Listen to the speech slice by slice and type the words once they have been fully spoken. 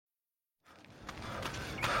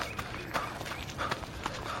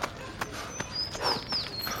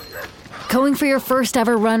Going for your first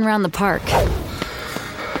ever run around the park.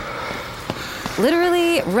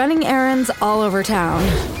 Literally running errands all over town.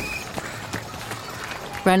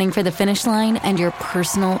 Running for the finish line and your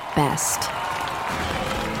personal best.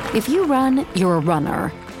 If you run, you're a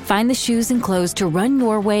runner. Find the shoes and clothes to run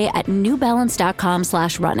your way at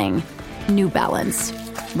newbalance.com/running. New Balance.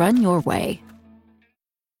 Run your way.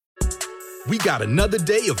 We got another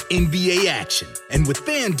day of NBA action. And with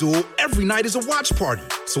FanDuel, every night is a watch party.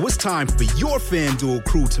 So it's time for your FanDuel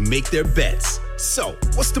crew to make their bets. So,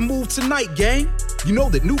 what's the move tonight, gang? You know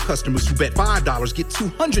that new customers who bet $5 get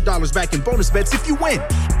 $200 back in bonus bets if you win.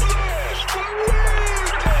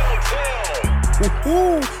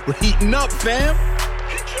 Woohoo! We're heating up, fam.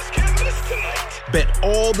 You just can't miss tonight. Bet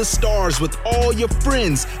all the stars with all your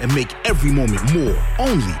friends and make every moment more.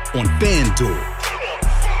 Only on FanDuel.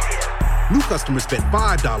 New customers bet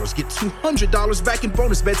 $5 get $200 back in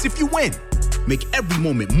bonus bets if you win. Make every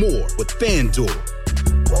moment more with FanDuel.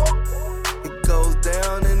 It goes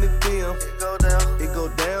down in the DM. It go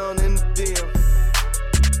down in the DM.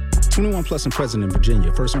 21 plus and present in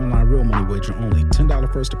Virginia. First online real money wager only. $10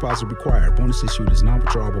 first deposit required. Bonus issued is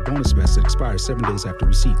non-withdrawable bonus vest that expires 7 days after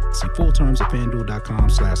receipt. See full terms at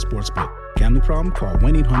FanDuel.com/sportsbook. Gambling problem? Call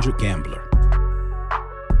 1-800-GAMBLER.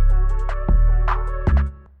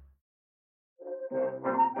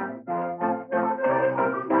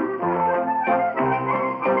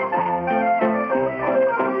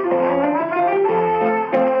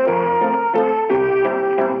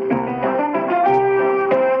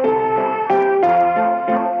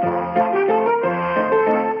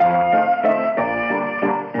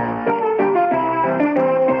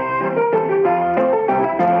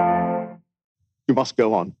 You must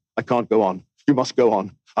go on. I can't go on. You must go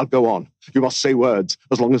on. I'll go on. You must say words,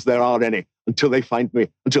 as long as there are any, until they find me,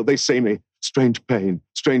 until they say me. Strange pain,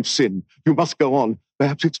 strange sin. You must go on.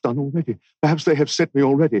 Perhaps it's done already. Perhaps they have set me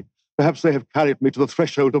already. Perhaps they have carried me to the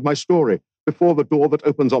threshold of my story, before the door that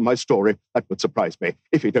opens on my story. That would surprise me.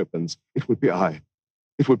 If it opens, it would be I.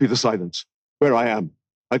 It would be the silence. Where I am,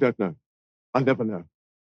 I don't know. I'll never know.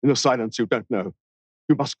 In the silence, you don't know.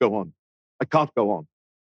 You must go on. I can't go on.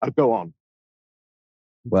 I'll go on.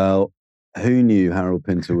 Well, who knew Harold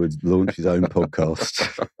Pinter would launch his own podcast?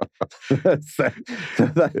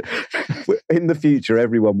 In the future,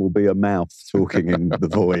 everyone will be a mouth talking in the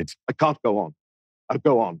void. I can't go on. I'll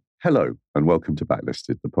go on. Hello, and welcome to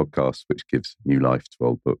Backlisted, the podcast which gives new life to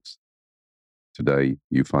old books. Today,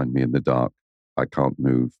 you find me in the dark. I can't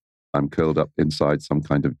move. I'm curled up inside some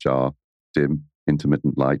kind of jar, dim,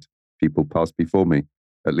 intermittent light. People pass before me.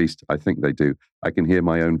 At least, I think they do. I can hear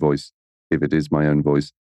my own voice, if it is my own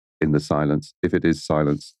voice, in the silence. If it is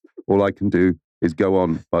silence, all I can do is go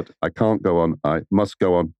on, but I can't go on. I must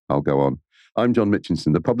go on. I'll go on. I'm John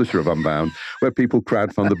Mitchinson, the publisher of Unbound, where people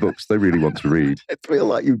crowdfund the books they really want to read. I feel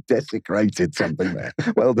like you've desecrated something there.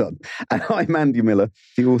 Well done. And I'm Andy Miller,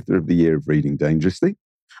 the author of The Year of Reading Dangerously.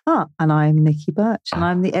 And I'm Nikki Birch, and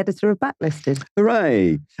I'm the editor of Backlisted.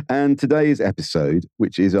 Hooray! And today's episode,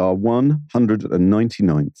 which is our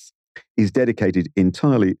 199th, is dedicated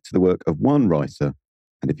entirely to the work of one writer,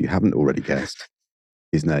 and if you haven't already guessed,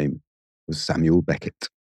 his name was Samuel Beckett.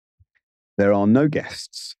 There are no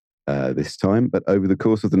guests this time, but over the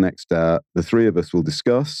course of the next hour, the three of us will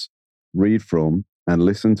discuss, read from, and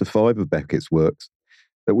listen to 5 of Beckett's works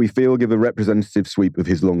that we feel give a representative sweep of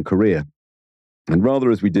his long career. And rather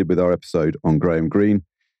as we did with our episode on Graham Greene,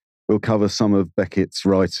 we'll cover some of Beckett's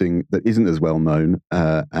writing that isn't as well known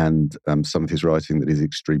and some of his writing that is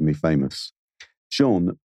extremely famous.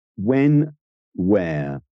 Sean, when,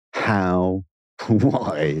 where, how,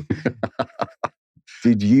 why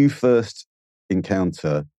did you first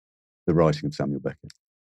encounter the writing of Samuel Beckett?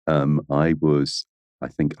 I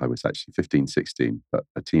think I was actually 15, 16, but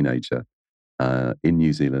a teenager in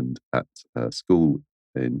New Zealand at school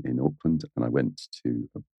in Auckland, and I went to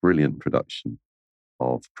a brilliant production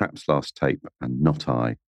of Krapp's Last Tape and Not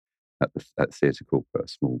I at Theatre Corporate, a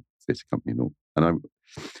small theatre company in Auckland.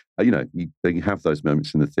 And they have those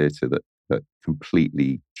moments in the theatre that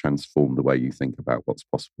completely transform the way you think about what's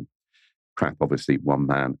possible. Krapp, obviously, one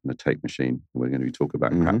man and a tape machine. We're going to be talking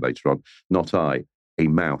about Krapp later on. Not I, a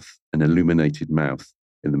mouth, an illuminated mouth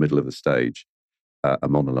in the middle of the stage, a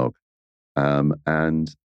monologue.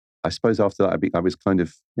 And I suppose after that, I was kind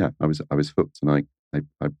of, I was hooked, and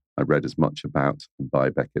I read as much about and by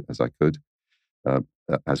Beckett as I could.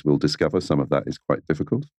 as we'll discover, some of that is quite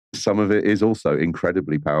difficult. Some of it is also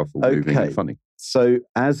incredibly powerful, moving, and funny. So,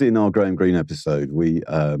 as in our Graham Greene episode, we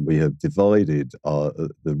have divided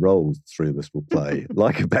the roles the three of us will play,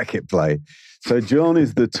 like a Beckett play. So, John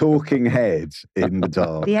is the talking head in the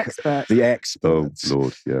dark. The expert. The expert. Oh,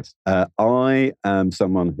 Lord, yes. I am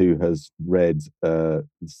someone who has read the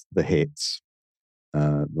hits,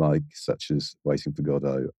 such as Waiting for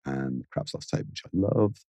Godot and Craps Last Table, which I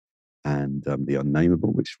love, and The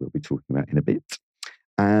Unnameable, which we'll be talking about in a bit.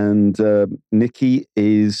 And Nikki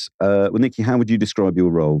is... Nikki, how would you describe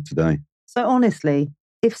your role today? So honestly,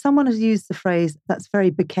 if someone has used the phrase, that's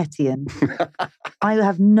very Beckettian, I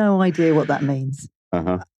have no idea what that means.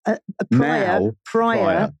 Uh-huh.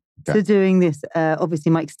 Prior to doing this,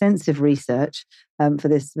 obviously my extensive research for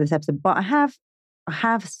this episode, but I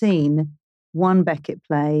have seen one Beckett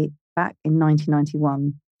play back in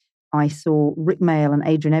 1991. I saw Rick Mayall and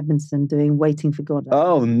Adrian Edmondson doing Waiting for Godot.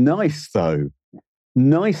 Oh, nice, though.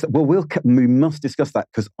 Nice. Well, we must discuss that,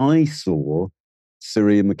 because I saw Sir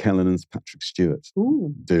Ian McKellen and Patrick Stewart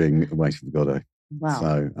doing Waiting for Godot. Wow.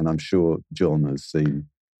 So, and I'm sure John has seen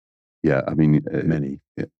many.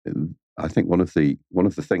 I think one of the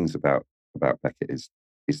things about Beckett is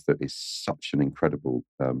that it's such an incredible,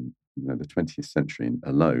 the 20th century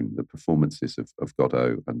alone, the performances of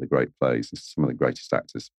Godot and the great plays, some of the greatest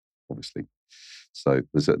actors, obviously. So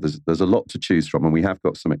there's a lot to choose from, and we've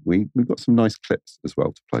got some nice clips as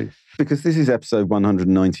well to play. Because this is episode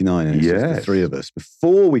 199, and it's just the three of us.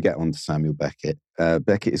 Before we get on to Samuel Beckett,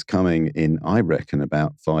 Beckett is coming in, I reckon,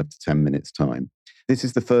 about 5 to 10 minutes' time. This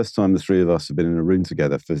is the first time the three of us have been in a room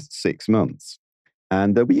together for 6 months.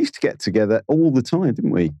 And we used to get together all the time,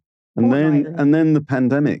 didn't we? And then the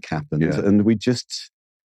pandemic happened, and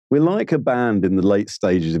we're like a band in the late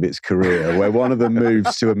stages of its career, where one of them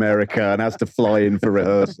moves to America and has to fly in for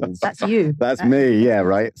rehearsals. That's you. That's me, yeah,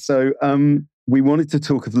 right. So we wanted to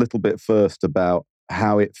talk a little bit first about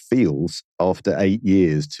how it feels after 8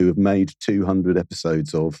 years to have made 200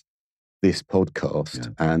 episodes of this podcast.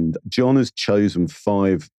 Yeah. And John has chosen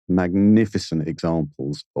 5 magnificent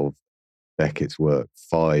examples of Beckett's work,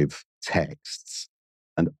 5 texts.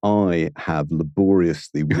 And I have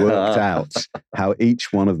laboriously worked out how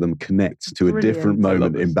each one of them connects to a different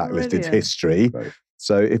moment in Backlisted history. Right.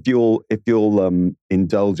 So if you'll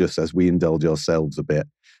indulge us as we indulge ourselves a bit.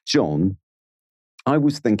 John, I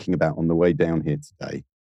was thinking about on the way down here today,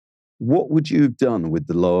 what would you have done with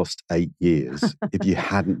the last 8 years if you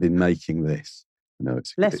hadn't been making this? No,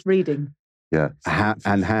 it's less reading. Yeah.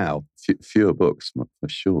 How? Fewer books, for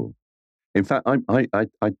sure. In fact, I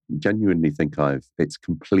genuinely think it's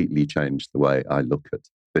completely changed the way I look at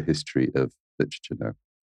the history of literature now.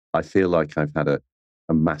 I feel like I've had a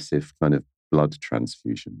massive kind of blood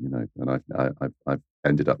transfusion, and I've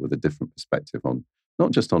ended up with a different perspective on,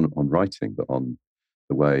 not just on writing, but on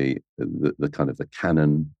the way the kind of the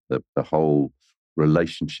canon, the whole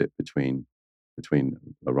relationship between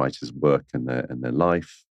a writer's work and their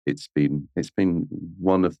life. It's been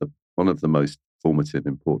one of the most formative,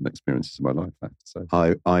 important experiences of my life, I have to say.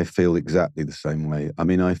 I feel exactly the same way. I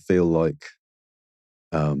mean, I feel like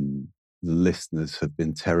the listeners have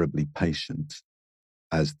been terribly patient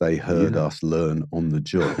as they heard us learn on the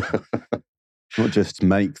job. Not just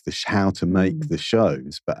how to make the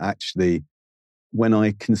shows, but actually, when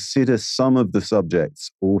I consider some of the subjects,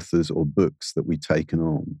 authors or books that we've taken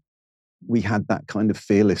on, we had that kind of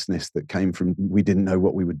fearlessness that came from, we didn't know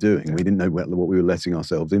what we were doing. We didn't know what we were letting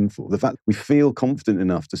ourselves in for. The fact we feel confident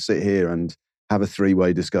enough to sit here and have a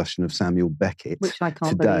 3-way discussion of Samuel Beckett, which I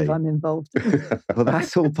can't today. believe I'm involved in. Well,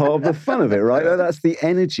 that's all part of the fun of it, right? That's the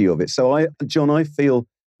energy of it. So John, I feel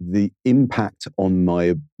the impact on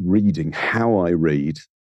my reading, how I read,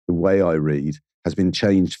 the way I read, has been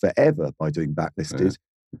changed forever by doing Backlisted.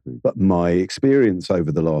 Yeah. But my experience over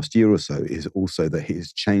the last year or so is also that it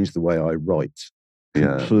has changed the way I write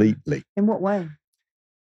completely. In what way?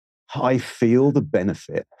 I feel the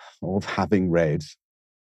benefit of having read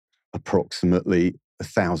approximately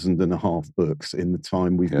 1,500 books in the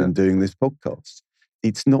time we've been doing this podcast.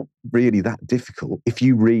 It's not really that difficult. If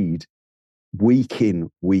you read week in,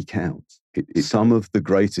 week out, some of the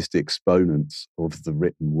greatest exponents of the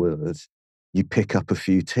written word, you pick up a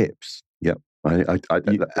few tips. Yep.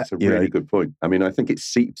 That's a really good point. I mean, I think it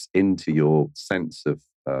seeps into your sense of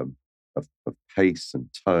pace and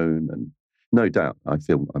tone, and no doubt, I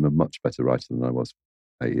feel I'm a much better writer than I was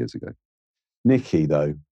 8 years ago. Nikki,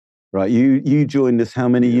 though, right? You joined us how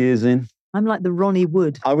many years in? I'm like the Ronnie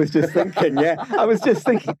Wood. I was just thinking,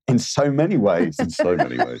 in so many ways. In so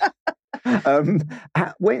many ways.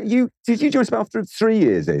 Did you join us after 3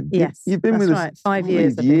 years in? Yes, you've been with us 5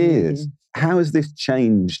 years. how has this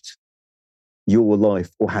changed your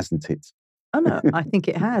life, or hasn't it? Oh, no, I think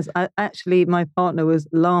it has. Actually, my partner was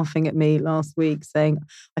laughing at me last week saying,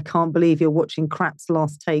 I can't believe you're watching Crap's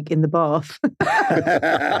Last Take in the bath.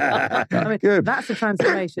 I mean, Good. that's a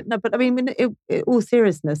transformation. No, but I mean, in all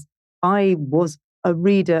seriousness, I was a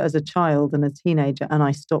reader as a child and a teenager, and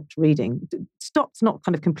I stopped reading. Stopped, not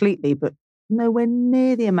kind of completely, but nowhere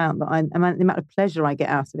near the amount the amount of pleasure I get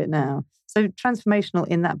out of it now. So transformational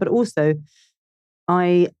in that, but also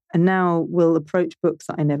I now will approach books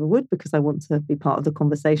that I never would because I want to be part of the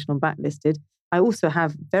conversation on Backlisted. I also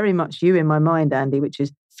have very much you in my mind, Andy, which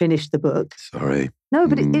is finish the book. Sorry. No,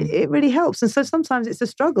 but it really helps. And so sometimes it's a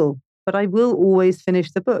struggle, but I will always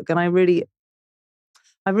finish the book. And I really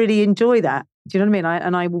enjoy that. Do you know what I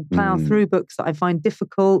mean? I will plow through books that I find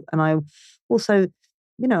difficult. And I also,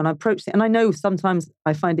 and I approach it. And I know sometimes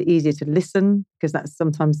I find it easier to listen because that's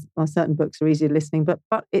sometimes certain books are easier listening, but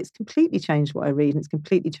it's completely changed what I read, and it's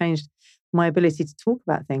completely changed my ability to talk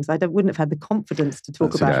about things. I wouldn't have had the confidence to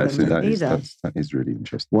talk about them either. That is really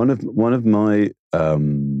interesting. One of my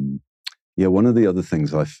one of the other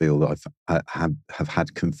things I feel that I have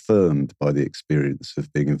had confirmed by the experience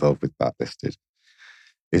of being involved with Backlisted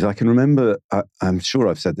is I can remember, I'm sure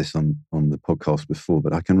I've said this on the podcast before,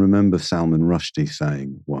 but I can remember Salman Rushdie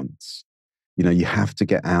saying once, you have to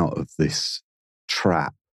get out of this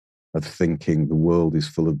trap of thinking the world is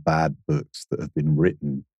full of bad books that have been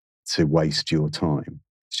written to waste your time.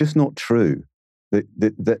 It's just not true.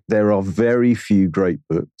 That there are very few great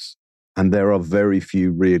books, and there are very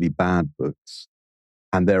few really bad books,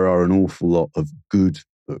 and there are an awful lot of good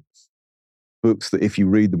books. Books that if you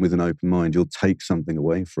read them with an open mind, you'll take something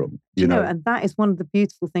away from. You know, and that is one of the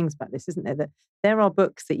beautiful things about this, isn't it? That there are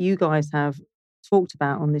books that you guys have talked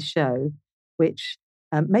about on this show, which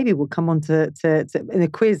maybe we'll come on to in a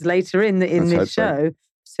quiz later in this show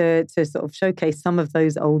to sort of showcase some of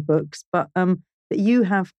those old books, but that you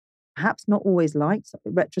have perhaps not always liked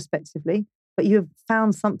retrospectively, but you have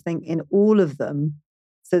found something in all of them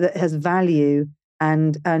so that has value.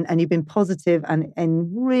 And you've been positive and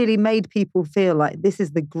really made people feel like this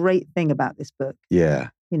is the great thing about this book. Yeah.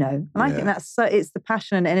 And I think that's it's the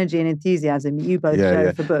passion and energy and enthusiasm you both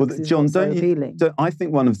show for books. Well, John, appealing. I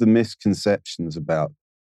think one of the misconceptions about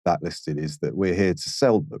Backlisted is that we're here to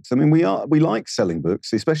sell books. I mean, we like selling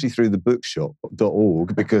books, especially through the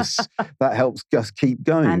bookshop.org, because that helps us keep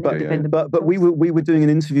going. But we were doing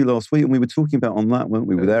an interview last week and we were talking about on that, weren't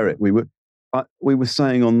we, with Eric? We were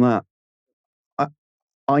saying on that,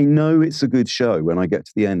 I know it's a good show when I get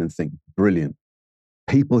to the end and think, brilliant.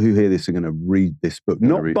 People who hear this are going to read this book,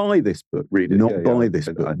 not buy this book, read it, not buy this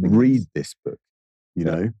book, read this book, you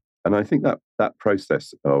know? And I think that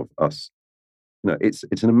process of us, it's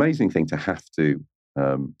an amazing thing to have to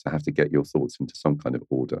get your thoughts into some kind of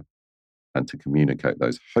order and to communicate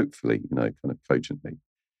those, hopefully, kind of cogently.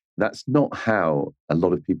 That's not how a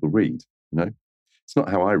lot of people read, It's not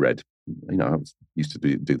how I read. I used to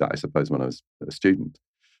do that, I suppose, when I was a student.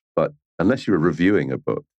 But unless you're reviewing a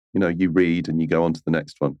book, you read and you go on to the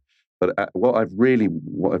next one. But what I've really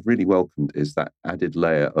welcomed is that added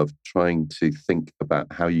layer of trying to think about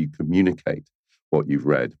how you communicate what you've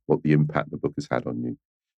read, what the impact the book has had on you,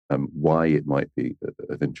 why it might be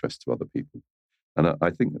of interest to other people. And I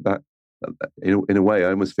think that, in a way, I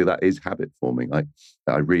almost feel that is habit forming.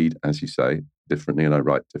 I read, as you say, differently, and I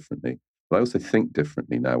write differently. But I also think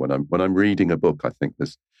differently now. When I'm reading a book, I think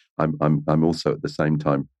I'm also at the same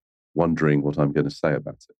time wondering what I'm going to say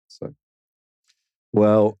about it. So,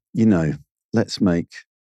 well, let's make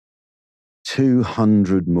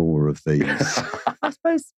 200 more of these. I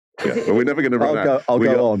suppose. But we're never going to run out. I'll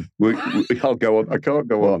go on. I'll go on. I can't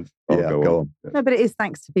go on. Go on. Yeah. No, but it is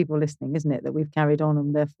thanks to people listening, isn't it, that we've carried on,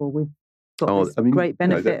 and therefore we've got this great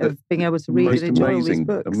benefit of being able to read and enjoy all these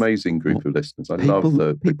books. Amazing group of listeners.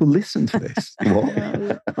 People listen to this.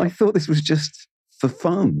 What? I thought this was just for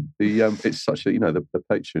fun. It's such a the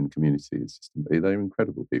Patreon community is just, they're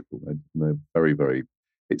incredible people. They're very, very.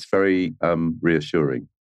 It's very reassuring.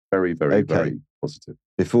 Very, very, very positive.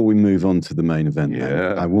 Before we move on to the main event,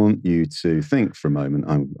 then, I want you to think for a moment.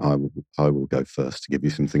 I will go first to give you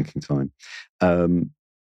some thinking time.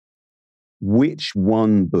 Which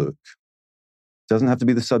one book, doesn't have to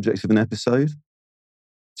be the subject of an episode,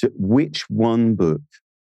 which one book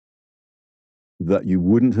that you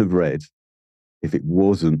wouldn't have read if it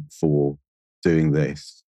wasn't for doing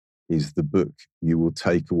this is the book you will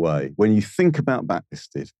take away? When you think about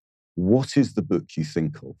Backlisted, what is the book you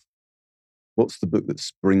think of? What's the book that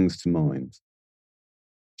springs to mind?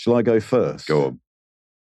 Shall I go first? Go on.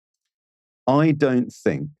 I don't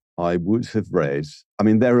think I would have read, I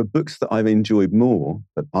mean, there are books that I've enjoyed more,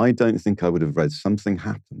 but I don't think I would have read Something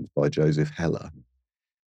Happened by Joseph Heller,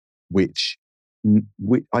 which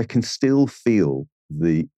I can still feel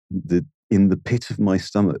the in the pit of my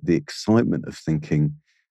stomach, the excitement of thinking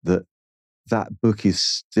that book is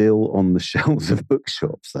still on the shelves of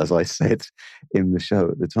bookshops, as I said in the show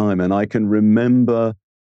at the time. And I can remember,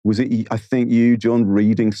 I think you, John,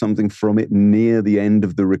 reading something from it near the end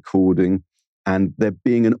of the recording, and there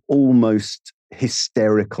being an almost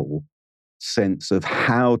hysterical sense of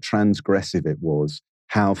how transgressive it was,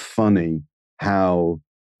 how funny, how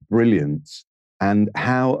brilliant, and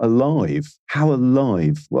how alive.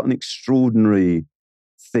 What an extraordinary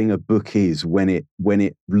thing a book is when it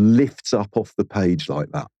lifts up off the page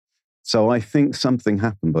like that. So I think Something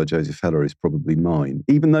Happened by Joseph Heller is probably mine,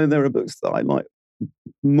 even though there are books that I like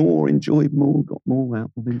more, enjoyed more, got more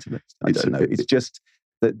out of intellect. I don't know. It's just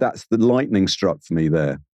that's the lightning struck for me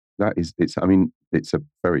there. It's a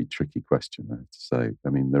very tricky question, I have to say. I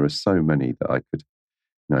mean, there are so many that I could,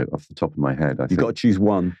 off the top of my head. You've got to choose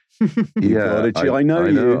one. Yeah, I know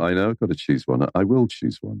you. I know I've got to choose one. I will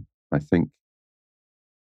choose one. I think.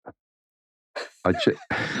 Was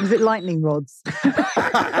it lightning rods?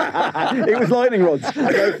 It was lightning rods.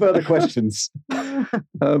 No further questions. I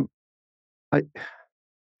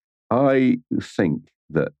think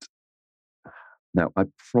that now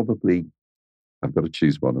I've got to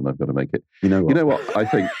choose one, and I've got to make it. You know what? I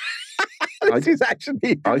think I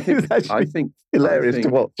think hilarious to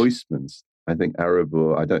watch. Huysmans. I think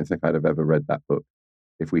Arabur. I don't think I'd have ever read that book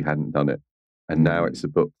if we hadn't done it. And now it's a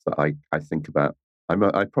book that I think about.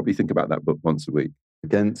 I probably think about that book once a week.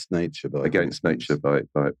 Against Nature by Huysmans,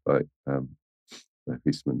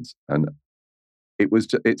 and it was.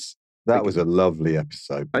 That was a lovely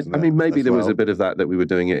episode. I mean, maybe there was a bit of that we were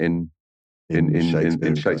doing it in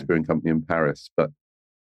Shakespeare and Company in Paris, but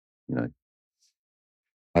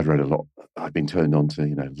I've read a lot. I've been turned on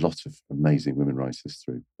to lots of amazing women writers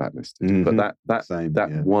through Backlisted, Mm-hmm. but that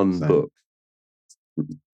one book.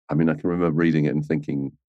 I mean, I can remember reading it and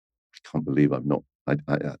thinking, I can't believe I've not.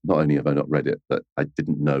 Not only have I not read it, but I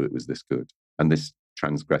didn't know it was this good and this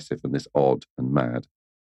transgressive and this odd and mad.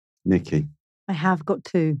 Nikki, I have got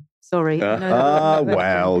two. Sorry.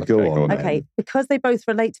 Well, go on. Okay, because they both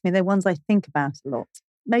relate to me. They're ones I think about a lot.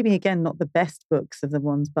 Maybe again, not the best books of the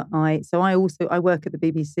ones, but I work at the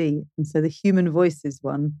BBC, and so the Human Voices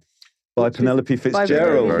one. By Penelope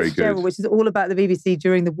Fitzgerald. Very good. Which is all about the BBC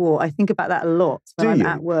during the war. I think about that a lot when I'm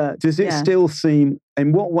at work. Does it still seem?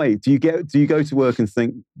 In what way do you go to work and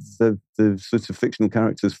think the sort of fictional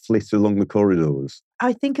characters flit along the corridors?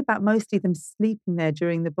 I think about mostly them sleeping there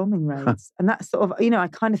during the bombing raids, and that sort of I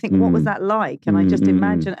kind of think, what was that like? And I just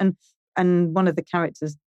imagine, and one of the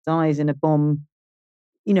characters dies in a bomb,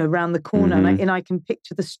 around the corner, and I can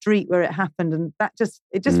picture the street where it happened, and that just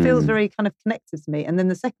feels very kind of connected to me. And then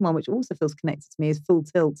the second one, which also feels connected to me, is Full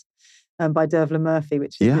Tilt by Dervla Murphy,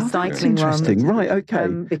 which is the cycling one. Interesting, right? Okay,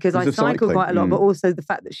 because I cycle quite a lot, but also the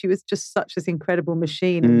fact that she was just such this incredible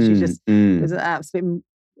machine, and she just was an absolute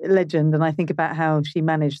legend. And I think about how she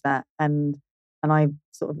managed that, and I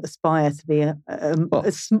sort of aspire to be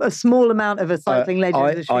a small amount of a cycling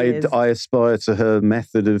legend as she is. I aspire to her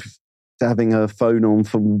method of having her phone on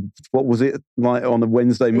for, what was it, like on a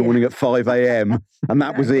Wednesday morning at 5 a.m. and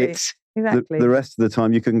that was it. Exactly. The rest of the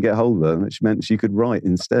time you couldn't get hold of her, which meant she could write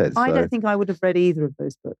instead. I don't think I would have read either of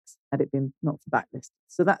those books had it been not for Backlisted.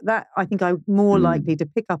 So that I think I'm more likely to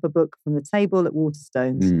pick up a book from the table at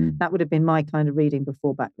Waterstones. That would have been my kind of reading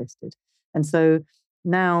before Backlisted. And so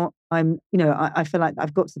now I'm, I feel like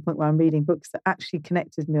I've got to the point where I'm reading books that actually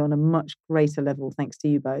connect with me on a much greater level, thanks to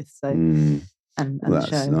you both. So. And the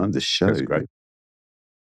show. The show. That's great.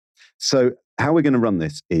 So how we're going to run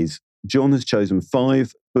this is John has chosen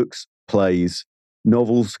 5 books, plays,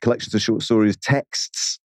 novels, collections of short stories,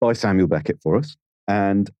 texts by Samuel Beckett for us.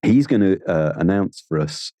 And he's going to announce for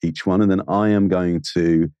us each one. And then I am going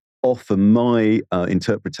to offer my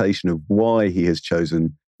interpretation of why he has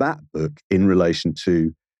chosen that book in relation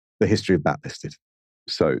to the history of Backlisted.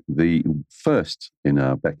 So the first in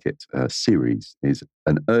our Beckett series is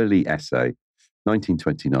an early essay,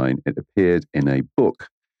 1929. It appeared in a book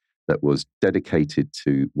that was dedicated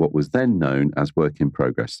to what was then known as Work in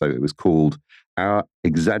Progress. So it was called Our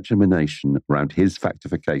Examination Around His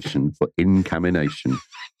Factification for Incamination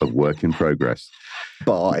of Work in Progress.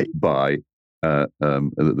 The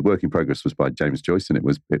Work in Progress was by James Joyce, and it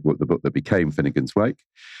was the book that became Finnegan's Wake.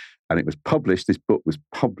 And it was published, this book was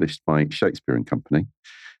published by Shakespeare and Company.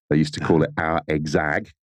 They used to call it Our Exag.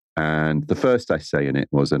 And the first essay in it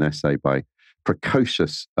was an essay by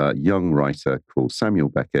precocious young writer called Samuel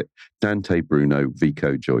Beckett, Dante, Bruno,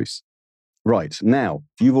 Vico, Joyce. Right. Now,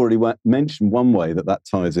 you've already mentioned one way that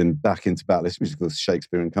ties in back into Backlist, which is called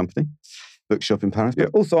Shakespeare and Company, bookshop in Paris. But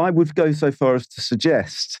also, I would go so far as to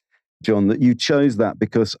suggest, John, that you chose that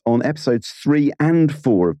because on episodes 3 and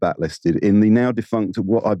 4 of Backlisted, in the now defunct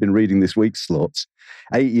What I've Been Reading This Week slots,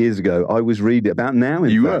 8 years ago, I was reading, about now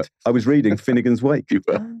in fact, I was reading Finnegan's Wake.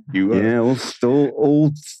 You were. Yeah,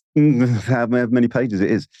 all how many pages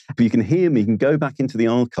it is. But you can hear me, you can go back into the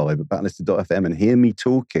archive at backlisted.fm and hear me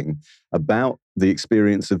talking about the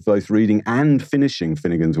experience of both reading and finishing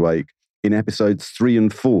Finnegan's Wake in episodes 3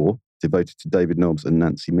 and 4, devoted to David Nobbs and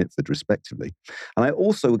Nancy Mitford, respectively. And I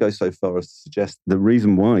also will go so far as to suggest the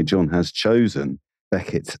reason why John has chosen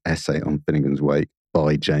Beckett's essay on Finnegan's Wake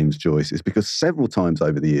by James Joyce is because several times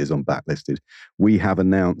over the years on Backlisted, we have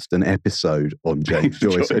announced an episode on James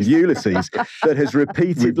Joyce and Ulysses that has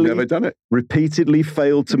repeatedly never done it. Repeatedly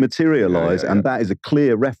failed to materialise, and that is a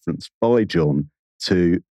clear reference by John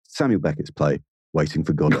to Samuel Beckett's play Waiting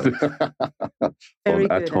for Godot. Very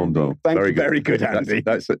good, Attendant. Very good, Andy.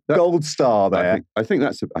 That's gold star there. I think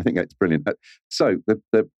that's brilliant. So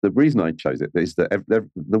the reason I chose it is that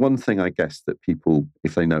the one thing I guess that people,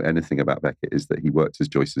 if they know anything about Beckett, is that he worked as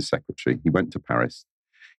Joyce's secretary. He went to Paris.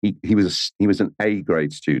 He was an A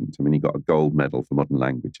grade student. I mean, he got a gold medal for modern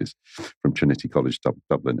languages from Trinity College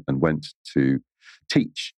Dublin and went to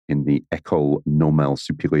teach in the École Normale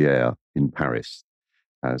Supérieure in Paris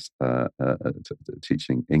as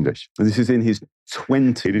teaching English. This is in his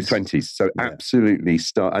 20s. In his 20s. So absolutely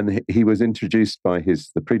and he was introduced by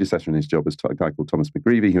the predecessor in his job was a guy called Thomas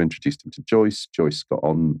McGreevy, who introduced him to Joyce. Joyce got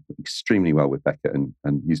on extremely well with Beckett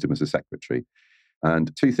and used him as a secretary.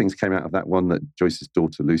 And 2 things came out of that. One, that Joyce's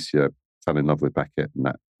daughter, Lucia, fell in love with Beckett, and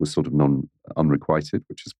that was sort of unrequited,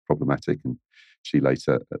 which is problematic. And she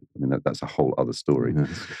later, that's a whole other story,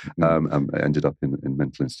 ended up in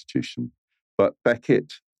mental institution. But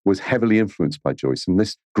Beckett was heavily influenced by Joyce, and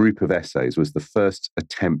this group of essays was the first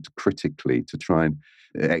attempt critically to try and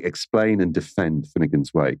explain and defend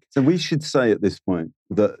Finnegan's Wake. So we should say at this point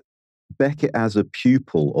that Beckett, as a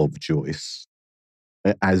pupil of Joyce,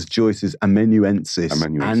 as Joyce's amanuensis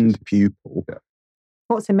and pupil. Yeah.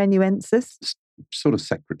 What's amanuensis? Sort of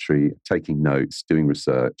secretary, taking notes, doing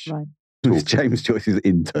research. Right. James Joyce's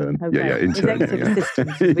intern. Okay. Intern. Executive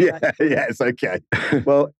assistant. Yes, okay.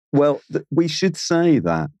 Well, we should say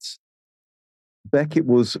that Beckett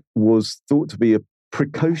was thought to be a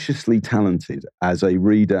precociously talented as a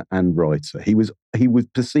reader and writer. He was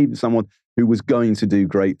perceived as someone who was going to do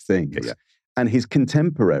great things. Yeah. And his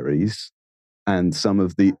contemporaries and some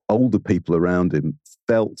of the older people around him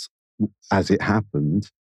felt, as it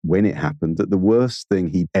happened, when it happened, that the worst thing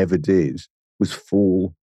he ever did was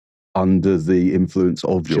fall under the influence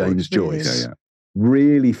of James Joyce. Yeah.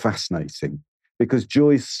 Really fascinating, because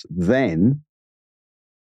Joyce then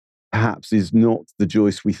perhaps is not the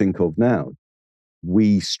Joyce we think of now.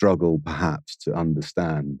 We struggle perhaps to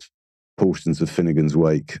understand portions of Finnegan's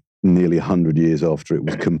Wake nearly 100 years after it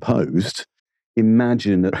was composed.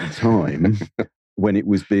 Imagine at the time when it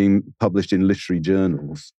was being published in literary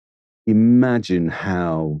journals, imagine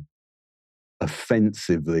how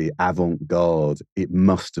offensively avant-garde it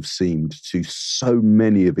must have seemed to so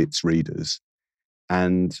many of its readers.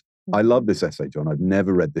 And I love this essay, John. I've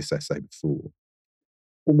never read this essay before,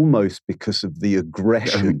 almost because of the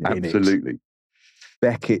aggression in it. Absolutely.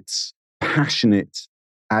 Beckett's passionate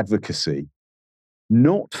advocacy,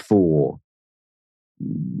 not for,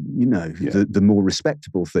 the more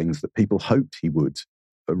respectable things that people hoped he would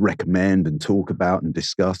recommend and talk about and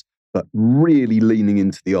discuss, but really leaning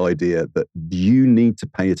into the idea that you need to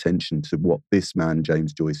pay attention to what this man,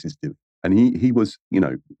 James Joyce, is doing. And he was,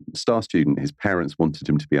 star student. His parents wanted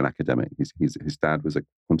him to be an academic. His dad was a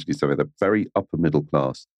quantity surveyor, a very upper middle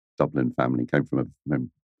class Dublin family,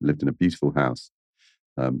 lived in a beautiful house.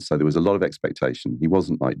 So there was a lot of expectation. He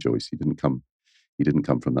wasn't like Joyce. He didn't come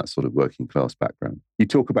from that sort of working class background. You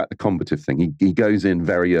talk about the combative thing. He goes in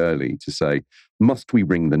very early to say, must we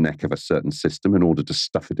wring the neck of a certain system in order to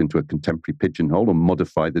stuff it into a contemporary pigeonhole or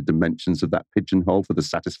modify the dimensions of that pigeonhole for the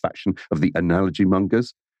satisfaction of the analogy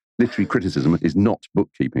mongers? Literary criticism is not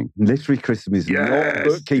bookkeeping. Literary criticism is not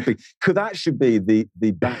bookkeeping. That should be the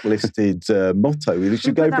backlisted motto. We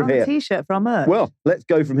should go from here. A T-shirt from merch. Well, let's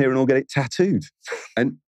go from here and all get it tattooed.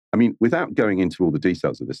 And I mean, without going into all the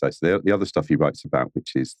details of this, the other stuff he writes about,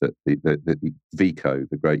 which is that the Vico,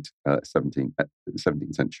 the great 17th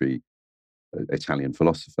century Italian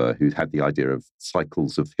philosopher, who had the idea of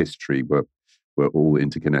cycles of history were all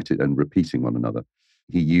interconnected and repeating one another.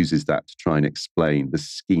 He uses that to try and explain the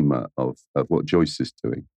schema of what Joyce is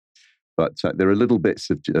doing. But there are little bits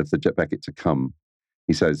of the Beckett to come.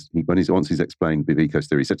 He says, once he's explained Vico's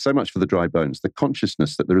theory, he said, so much for the dry bones, the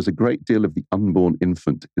consciousness that there is a great deal of the unborn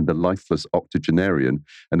infant in the lifeless octogenarian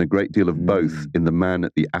and a great deal of both in the man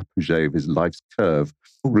at the apogee of his life's curve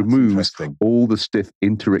removes all the stiff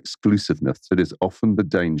inter-exclusiveness that is often the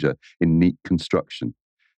danger in neat construction.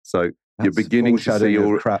 So you're beginning to see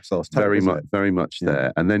all very much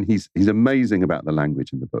there. And then he's amazing about the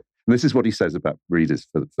language in the book. And this is what he says about readers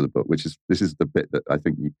for the book, this is the bit that I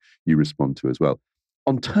think you respond to as well.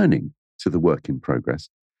 On turning to the work in progress,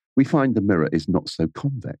 we find the mirror is not so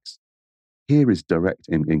convex. Here is direct,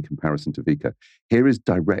 in comparison to Vico, here is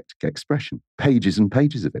direct expression, pages and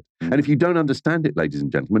pages of it. And if you don't understand it, ladies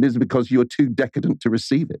and gentlemen, it is because you are too decadent to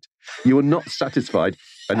receive it. You are not satisfied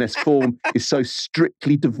unless form is so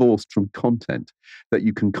strictly divorced from content that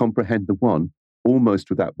you can comprehend the one almost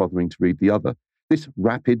without bothering to read the other. This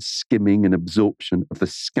rapid skimming and absorption of the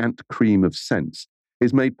scant cream of sense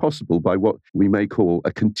is made possible by what we may call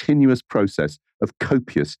a continuous process of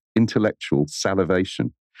copious intellectual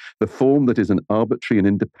salivation. The form that is an arbitrary and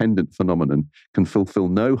independent phenomenon can fulfill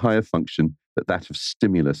no higher function but that of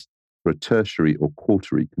stimulus for a tertiary or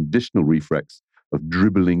quarterly conditional reflex of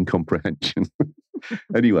dribbling comprehension.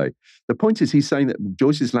 Anyway, the point is he's saying that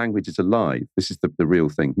Joyce's language is alive. This is the real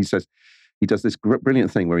thing. He says, he does this brilliant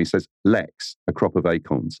thing where he says, lex, a crop of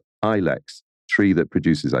acorns, ilex, tree that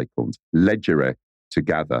produces acorns, legere, to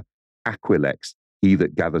gather, aquilex, he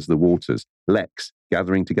that gathers the waters, lex,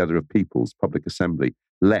 gathering together of peoples, public assembly,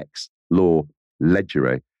 lex, law,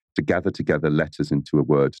 legere, to gather together letters into a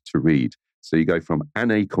word to read. So you go from an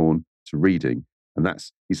acorn to reading, and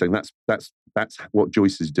he's saying that's what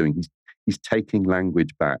Joyce is doing. He's taking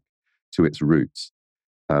language back to its roots.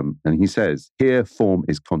 And he says, here form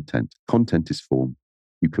is content. Content is form.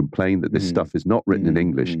 You complain that this stuff is not written in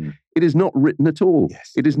English. It is not written at all.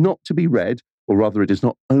 Yes. It is not to be read, or rather, it is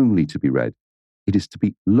not only to be read. It is to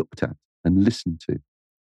be looked at and listened to.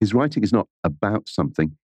 His writing is not about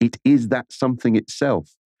something. It is that something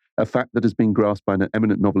itself, a fact that has been grasped by an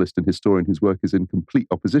eminent novelist and historian whose work is in complete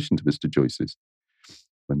opposition to Mr. Joyce's.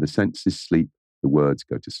 When the senses sleep, the words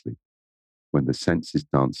go to sleep. When the sense is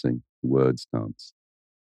dancing, the words dance.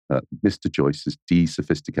 Mr. Joyce's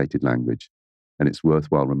de-sophisticated language, and it's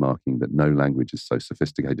worthwhile remarking that no language is so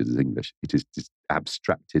sophisticated as English. It is just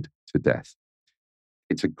abstracted to death.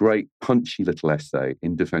 It's a great, punchy little essay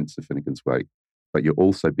in defense of Finnegan's Wake, but you're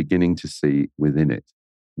also beginning to see within it,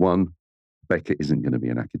 one, Beckett isn't going to be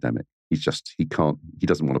an academic. He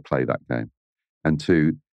doesn't want to play that game. And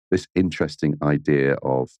two, this interesting idea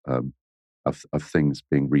of things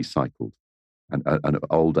being recycled and of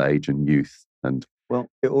old age and youth. And I'll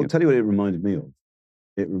tell you what it reminded me of.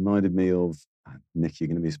 It reminded me of, Nick, you're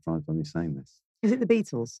going to be surprised by me saying this. Is it the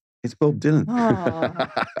Beatles? It's Bob Dylan. Oh,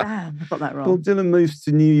 damn, I got that wrong. Bob Dylan moves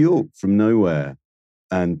to New York from nowhere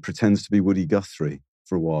and pretends to be Woody Guthrie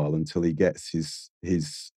for a while until he gets his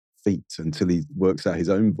feet, until he works out his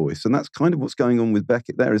own voice. And that's kind of what's going on with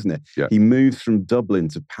Beckett there, isn't it? Yeah. He moves from Dublin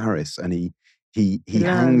to Paris and he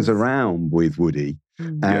hangs around with Woody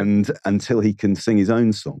until he can sing his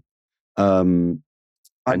own song.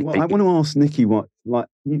 I want to ask Nikki, what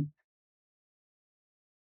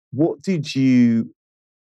did you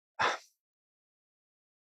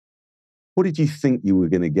think you were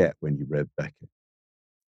going to get when you read Beckett?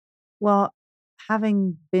 Well,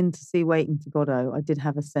 having been to see Waiting for Godot, I did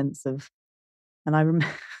have a sense of, and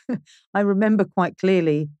I remember quite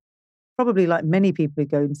clearly, probably like many people who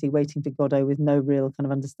go and see Waiting for Godot with no real kind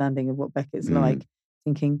of understanding of what Beckett's like,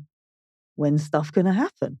 thinking, when's stuff going to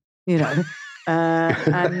happen? You know?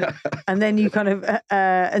 And then you kind of,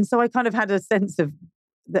 and so I kind of had a sense of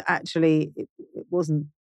that actually it wasn't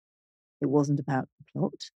about the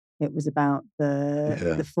plot. It was about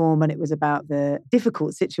the form, and it was about the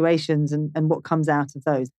difficult situations and what comes out of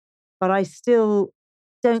those. But I still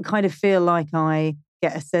don't kind of feel like I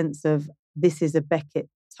get a sense of this is a Beckett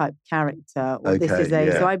type character, or this is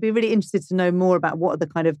a. So I'd be really interested to know more about what are the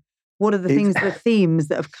things, the themes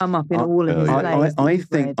that have come up in all of his plays.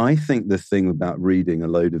 I think the thing about reading a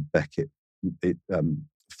load of Beckett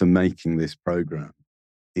for making this program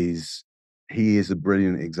is he is a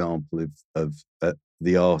brilliant example of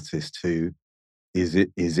the artist who is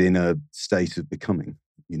in a state of becoming.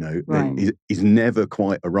 You know, he's never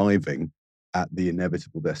quite arriving at the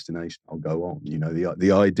inevitable destination. I'll go on. You know,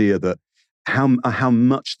 the idea that how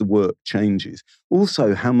much the work changes,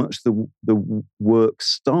 also how much the work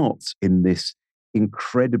starts in this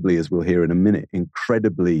incredibly, as we'll hear in a minute,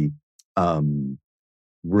 incredibly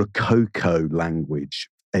rococo language,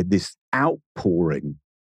 this outpouring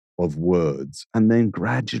of words, and then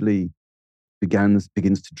gradually begins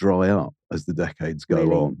to dry up as the decades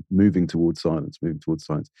go on, moving towards silence.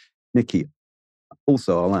 Nikki,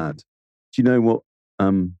 also I'll add, do you know what,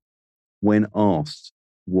 when asked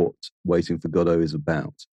what Waiting for Godot is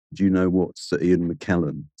about, do you know what Sir Ian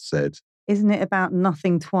McKellen said? Isn't it about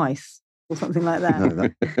nothing twice or something like that? No,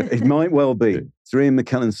 it might well be. Sir Ian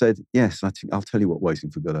McKellen said, yes, I'll tell you what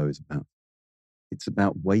Waiting for Godot is about. It's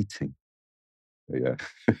about waiting. Yeah.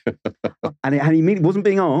 and he wasn't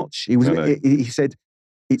being arch. He was. No. He said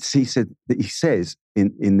that he says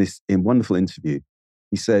in wonderful interview,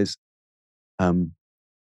 he says,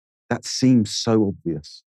 that seems so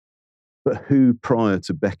obvious, but who prior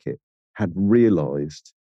to Beckett had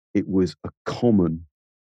realised it was a common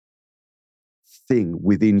thing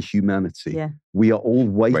within humanity? Yeah. We are all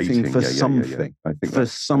waiting for something. I think for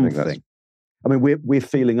something. I mean, we're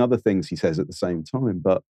feeling other things, he says, at the same time,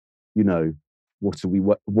 but you know, what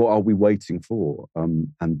are we waiting for? And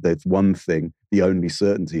there's one thing, the only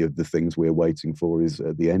certainty of the things we're waiting for is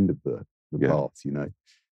at the end of the path, you know.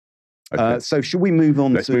 Okay. So should we move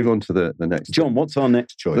on? Let's move on to the next. John, what's our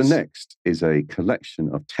next choice? The next is a collection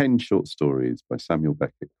of 10 short stories by Samuel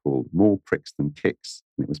Beckett called More Pricks Than Kicks.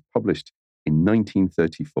 And it was published in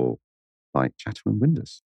 1934 by Chatto &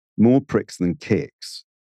 Windus. More Pricks Than Kicks.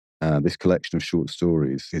 This collection of short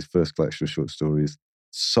stories, his first collection of short stories,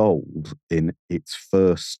 sold in its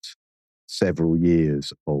first several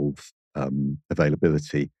years of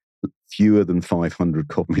availability fewer than 500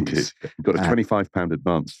 copies. Got a £25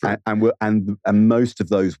 advance for it. And most of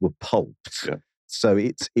those were pulped. Yeah. So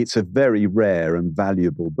it's a very rare and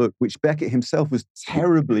valuable book, which Beckett himself was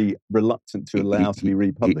terribly reluctant to allow to be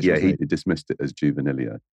republished. He dismissed it as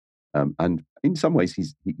juvenilia. And in some ways,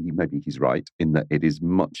 maybe he's right in that it is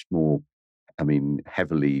much more,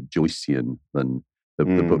 heavily Joycean than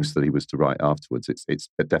the books that he was to write afterwards. It's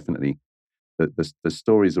definitely, the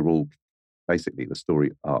stories are all, basically the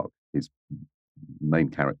story arc, his main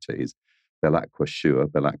character is Belacqua Shur.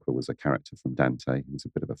 Belacqua was a character from Dante. He was a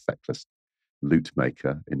bit of a feckless lute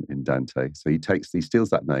maker in Dante. So he steals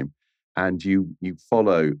that name, and you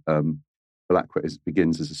follow Belacqua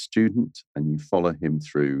begins as a student, and you follow him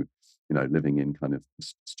through, living in kind of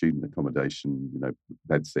student accommodation,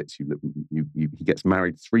 bed sits. He gets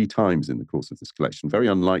married 3 times in the course of this collection. Very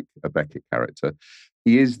unlike a Beckett character.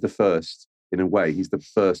 He is the first, in a way, he's the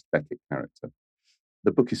first Beckett character.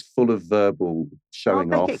 The book is full of verbal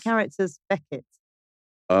showing off. Beckett characters, Beckett?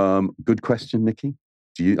 Good question, Nikki.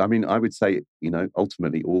 I would say,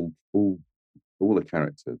 ultimately all the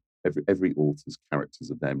characters, every author's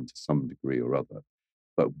characters are them to some degree or other.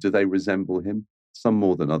 But do they resemble him? Some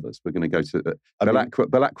more than others. We're going to go to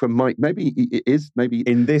Belacqua might, maybe it is, maybe.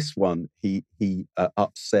 In this one, he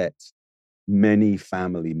upset many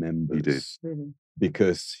family members. He did. Really?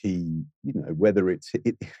 Because he, whether it's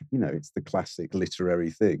the classic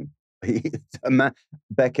literary thing.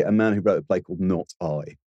 Beckett, a man who wrote a play called Not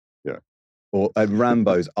I. Yeah. Or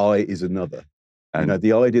Rambo's I Is Another. And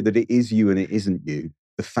the idea that it is you and it isn't you,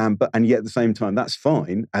 and yet at the same time, that's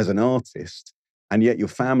fine as an artist. And yet your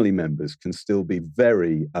family members can still be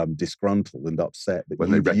very disgruntled and upset that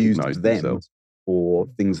when you've used them themselves. or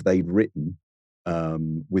things they've written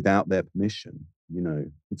without their permission.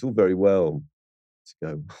 It's all very well to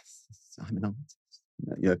go, I'm an artist,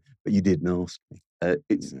 but you didn't ask me.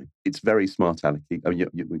 It's very smart alecky.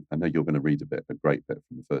 I know you're going to read a great bit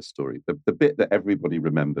from the first story. The bit that everybody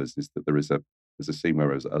remembers is that there's a scene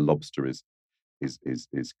where a lobster is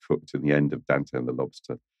cooked in the end of Dante and the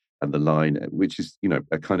Lobster, and the line, which is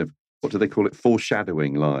a kind of, what do they call it,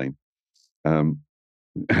 foreshadowing line.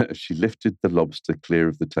 She lifted the lobster clear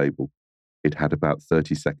of the table. It had about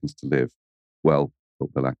 30 seconds to live. Well,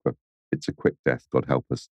 thought Belacqua, it's a quick death, God help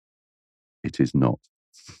us. It is not.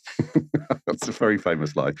 That's a very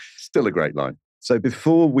famous line. Still a great line. So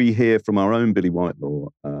before we hear from our own Billy Whitelaw,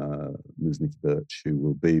 Ms. Nikki Birch, who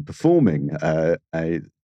will be performing a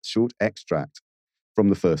short extract from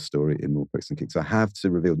the first story in More Pricks Than Kicks, I have to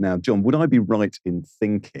reveal now, John, would I be right in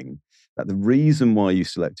thinking that the reason why you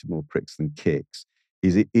selected More Pricks Than Kicks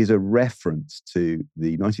is it is a reference to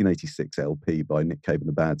the 1986 LP by Nick Cave and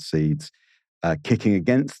the Bad Seeds, Kicking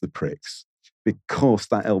Against the Pricks, because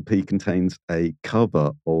that LP contains a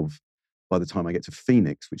cover of By the Time I Get to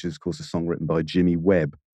Phoenix, which is, of course, a song written by Jimmy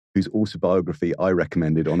Webb, whose autobiography I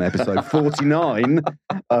recommended on episode 49,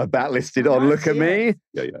 that listed on Look at Me,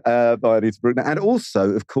 by Anita Bruckner. And also,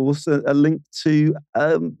 of course, a link to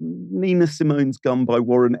Nina Simone's Gun by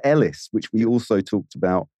Warren Ellis, which we also talked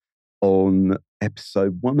about on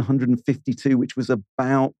episode 152, which was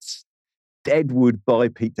about Deadwood by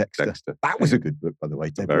Pete Dexter. That was a good book, by the way.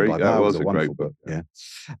 Deadwood by that was a wonderful book. Yeah.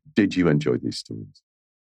 Did you enjoy these stories?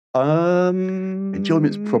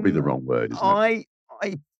 Enjoyment's probably the wrong word, isn't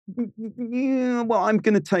it? Well, I'm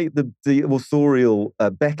going to take the authorial,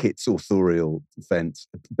 Beckett's authorial fence.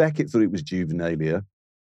 Beckett thought it was juvenilia.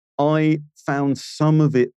 I found some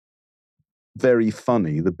of it very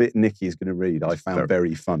funny. The bit Nikki is going to read, I found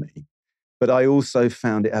very funny. But I also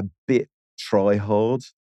found it a bit try-hard.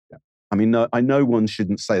 Yeah. I mean, no, I know one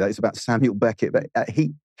shouldn't say that. It's about Samuel Beckett, but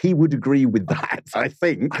he would agree with that, I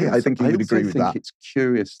think. I think he would agree with that. I think it's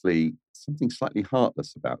curiously something slightly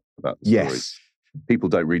heartless about the stories. Yes. People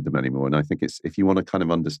don't read them anymore. And I think it's, if you want to kind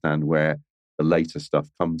of understand where the later stuff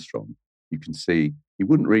comes from, you can see, you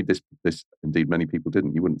wouldn't read this, indeed many people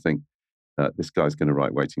didn't, you wouldn't think this guy's going to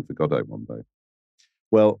write Waiting for Godot one day.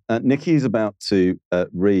 Well, Nikki is about to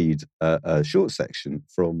read a short section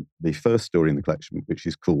from the first story in the collection, which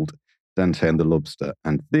is called Dante and the Lobster.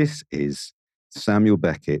 And this is Samuel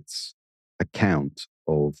Beckett's account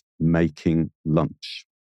of making lunch.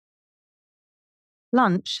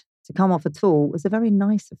 Lunch, to come off at all, was a very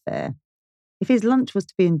nice affair. If his lunch was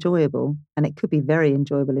to be enjoyable, and it could be very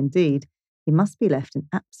enjoyable indeed, he must be left in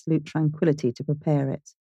absolute tranquillity to prepare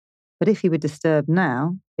it. But if he were disturbed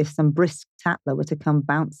now, if some brisk tattler were to come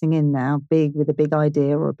bouncing in now, big with a big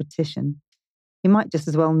idea or a petition, he might just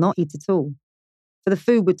as well not eat at all. For the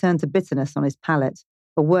food would turn to bitterness on his palate,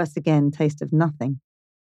 or worse again, taste of nothing.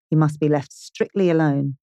 He must be left strictly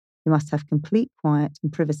alone. He must have complete quiet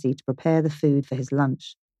and privacy to prepare the food for his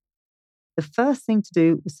lunch. The first thing to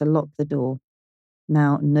do was to lock the door.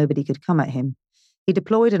 Now nobody could come at him. He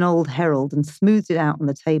deployed an old herald and smoothed it out on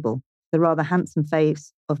the table. The rather handsome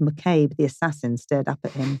face of McCabe, the assassin, stared up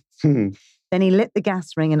at him. Then he lit the gas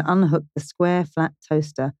ring and unhooked the square, flat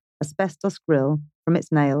toaster, asbestos grill, from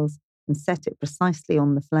its nails and set it precisely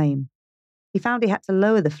on the flame. He found he had to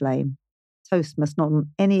lower the flame. Toast must not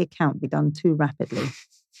on any account be done too rapidly.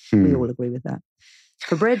 We all agree with that.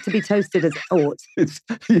 For bread to be toasted as ought,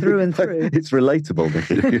 through and through. It's relatable,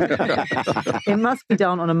 Nikki. It must be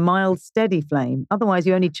done on a mild, steady flame. Otherwise,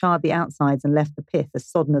 you only charred the outsides and left the pith as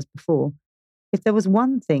sodden as before. If there was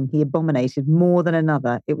one thing he abominated more than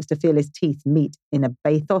another, it was to feel his teeth meet in a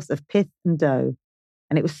bathos of pith and dough.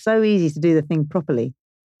 And it was so easy to do the thing properly.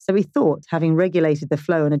 So he thought, having regulated the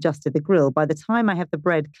flow and adjusted the grill, by the time I have the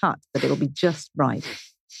bread cut, that it'll be just right.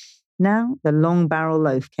 Now the long barrel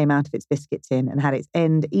loaf came out of its biscuit tin and had its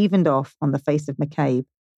end evened off on the face of McCabe.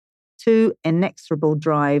 2 inexorable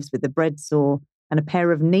drives with the bread saw and a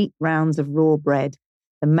pair of neat rounds of raw bread.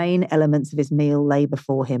 The main elements of his meal lay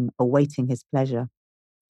before him, awaiting his pleasure.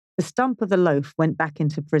 The stump of the loaf went back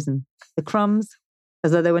into prison. The crumbs,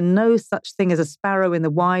 as though there were no such thing as a sparrow in the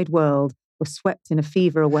wide world, were swept in a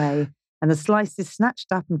fever away, and the slices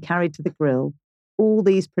snatched up and carried to the grill. All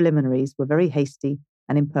these preliminaries were very hasty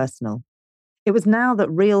and impersonal. It was now that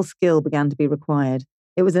real skill began to be required.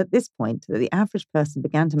 It was at this point that the average person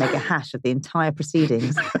began to make a hash of the entire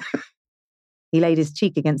proceedings. He laid his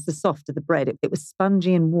cheek against the soft of the bread. It was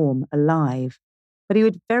spongy and warm, alive. But he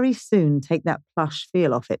would very soon take that plush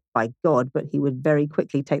feel off it, by God, but he would very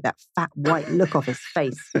quickly take that fat white look off his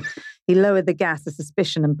face. He lowered the gas a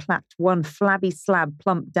suspicion and plapped one flabby slab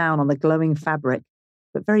plump down on the glowing fabric,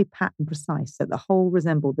 but very pat and precise, so that the whole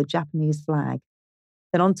resembled the Japanese flag.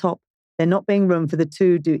 Then on top, there not being room for the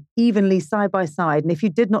two do evenly side by side, and if you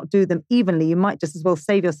did not do them evenly, you might just as well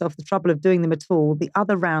save yourself the trouble of doing them at all, the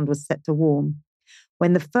other round was set to warm.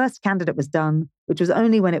 When the first candidate was done, which was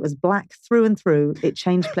only when it was black through and through, it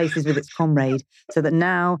changed places with its comrade, so that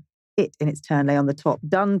now it in its turn lay on the top,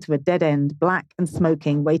 done to a dead end, black and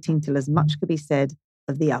smoking, waiting till as much could be said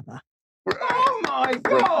of the other. Oh my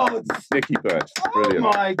God! Nicky Birch, brilliant.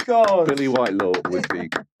 Oh my God! Billy Whitelaw would be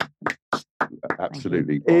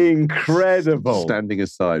absolutely incredible. Standing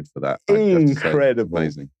aside for that. Incredible.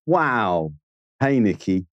 Amazing. Wow. Hey,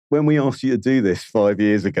 Nikki, when we asked you to do this 5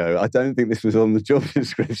 years ago, I don't think this was on the job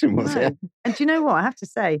description, was it? And do you know what? I have to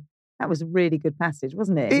say, that was a really good passage,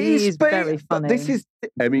 wasn't it? It is very funny. This is,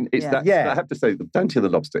 I mean, it's Yeah. that. Yeah. I have to say, Dante the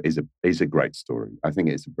Lobster is a great story. I think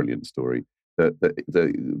it's a brilliant story.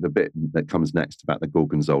 The bit that comes next about the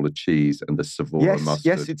gorgonzola cheese and the Savoy mustard.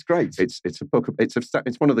 Yes, it's great. It's a book.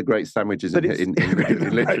 It's one of the great sandwiches in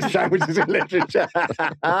literature. Sandwiches in literature.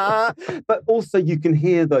 But also, you can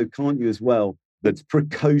hear, though, can't you, as well, that's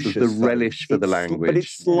precocious. The relish for the language. But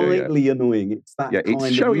it's slightly annoying. It's that it's kind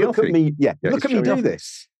of, showy look at offing. me, it's look at me do showy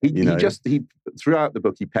this. He throughout the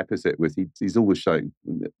book, he peppers it with, he's always showing,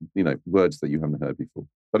 words that you haven't heard before.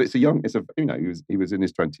 But he was in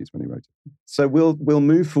his 20s when he wrote it. So we'll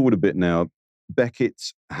move forward a bit now. Beckett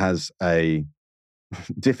has a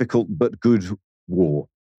difficult but good war.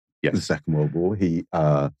 Yes. The Second World War. He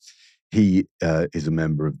is a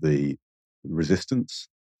member of the resistance.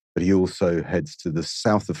 but he also heads to the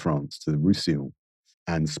south of France, to the Roussillon,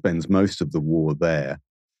 and spends most of the war there.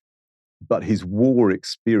 But his war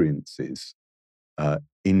experiences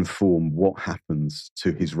inform what happens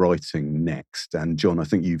to his writing next. And John, I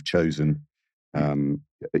think you've chosen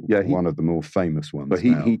one of the more famous ones. But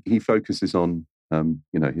he focuses on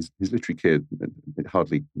his literary career. It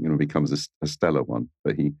hardly becomes a stellar one,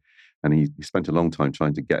 but he spent a long time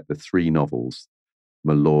trying to get the 3 novels,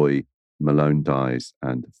 Malloy, Malone Dies,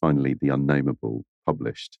 and finally The Unnameable,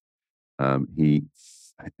 published. He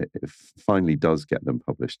finally does get them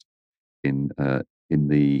published in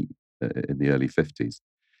the early 50s.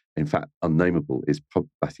 In fact, Unnameable is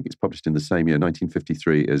I think it's published in the same year,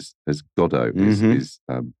 1953, as Godot.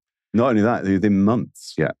 Not only that, within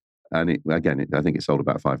months. Yeah. And I think it sold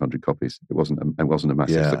about 500 copies. It wasn't a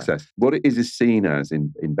massive success. What it is seen as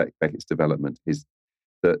in Beckett's development is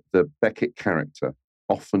that the Beckett character,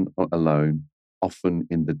 often alone, often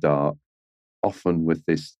in the dark, often with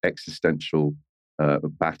this existential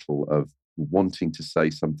battle of wanting to say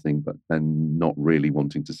something, but then not really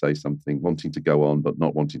wanting to say something, wanting to go on, but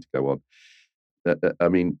not wanting to go on.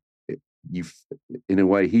 In a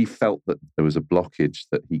way, he felt that there was a blockage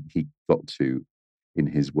that he got to in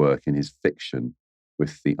his work, in his fiction,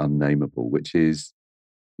 with The Unnameable, which is,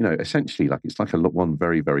 essentially it's like one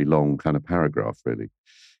very, very long kind of paragraph, really.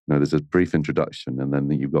 There's a brief introduction, and then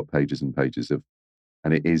you've got pages and pages of,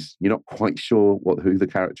 and it is, you're not quite sure who the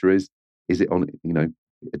character is. Is it on,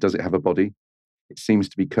 does it have a body? It seems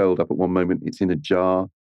to be curled up at one moment. It's in a jar.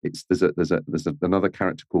 There's another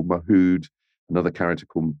character called Mahood, another character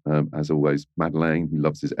called, as always, Madeleine. He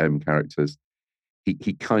loves his M characters.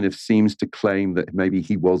 He kind of seems to claim that maybe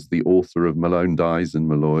he was the author of Malone Dies and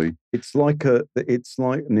Malloy. It's like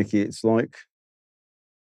Nicky, it's like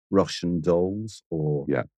Russian dolls, or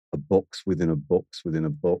a box within a box within a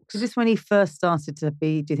box. Is this when he first started to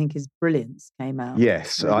be? Do you think his brilliance came out?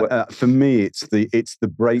 Yes, for me, it's the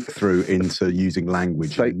breakthrough into using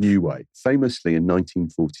language in a new way. Famously, in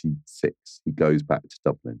 1946, he goes back to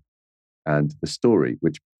Dublin, and the story,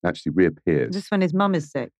 which actually reappears. Is this when his mum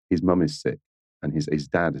is sick? His mum is sick, and his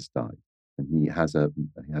dad has died, and he has a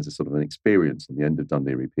sort of an experience on the end of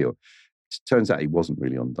Dunleary Pier. It turns out he wasn't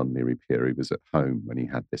really on Dunleary Pier; he was at home when he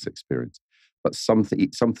had this experience. But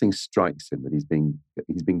something strikes him that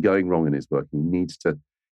he's been going wrong in his work. He needs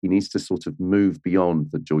to sort of move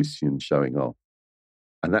beyond the Joycean showing off,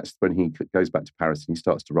 and that's when he goes back to Paris and he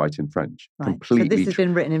starts to write in French. Right. Completely. So this has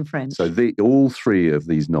been written in French. So all 3 of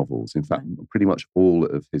these novels, in fact, pretty much all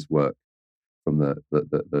of his work from the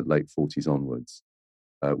late 40s onwards,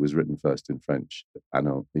 was written first in French.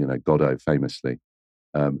 And Godot famously.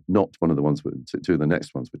 Not one of the ones, 2 of the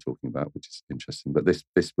next ones we're talking about, which is interesting. But this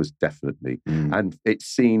was definitely, and it's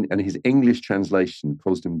seen, and his English translation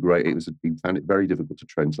caused him great. He found it very difficult to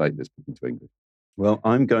translate this book into English. Well,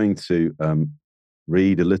 I'm going to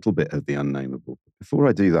read a little bit of The Unnameable. Before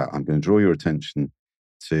I do that, I'm going to draw your attention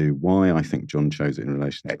to why I think John chose it in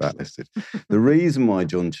relation to Backlisted. The reason why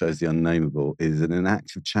John chose The Unnameable is an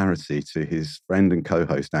act of charity to his friend and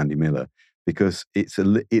co-host Andy Miller, because it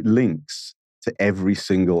links to every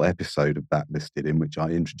single episode of Backlisted in which I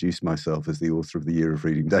introduce myself as the author of The Year of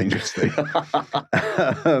Reading Dangerously.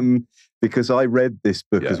 Because I read this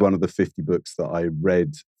book as one of the 50 books that I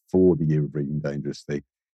read for The Year of Reading Dangerously.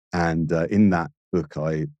 And in that book,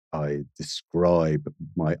 I describe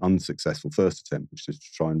my unsuccessful first attempt, which is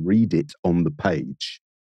to try and read it on the page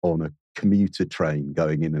on a commuter train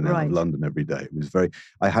going in and out of London every day. It was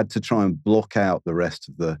I had to try and block out the rest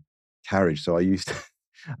of the carriage. So I used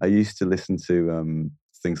to listen to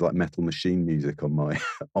things like Metal Machine music on my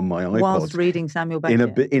iPod whilst reading Samuel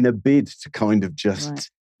Beckett in a bid to kind of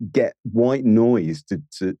just get white noise to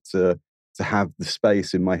have the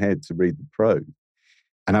space in my head to read the prose.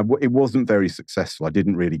 And it wasn't very successful. I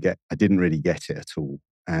didn't really get it at all.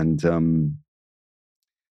 And then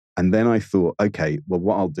I thought, okay, well,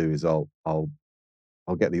 what I'll do is I'll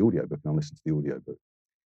get the audiobook and I'll listen to the audiobook.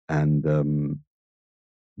 And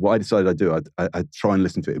what I decided I'd do, I'd try and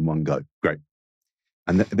listen to it in one go. Great.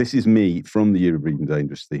 And this is me from The Year of Reading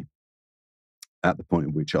Dangerously, at the point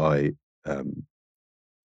at which I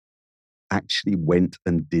actually went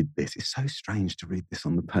and did this. It's so strange to read this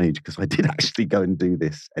on the page, because I did actually go and do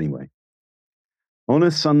this anyway. On a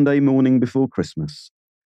Sunday morning before Christmas,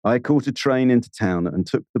 I caught a train into town and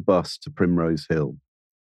took the bus to Primrose Hill.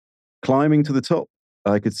 Climbing to the top,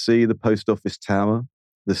 I could see the post office tower,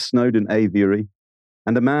 the Snowdon Aviary,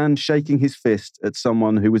 and a man shaking his fist at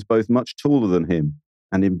someone who was both much taller than him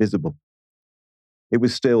and invisible. It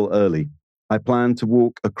was still early. I planned to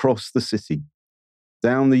walk across the city,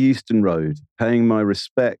 down the Euston Road, paying my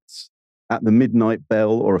respects at the Midnight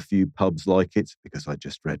Bell or a few pubs like it, because I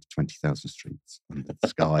just read 20,000 Streets Under the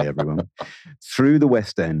Sky, everyone, through the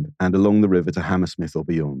West End and along the river to Hammersmith or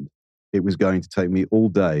beyond. It was going to take me all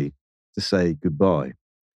day to say goodbye.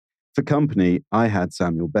 For company, I had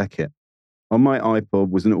Samuel Beckett. On my iPod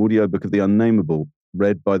was an audiobook of The Unnameable,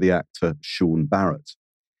 read by the actor Sean Barrett.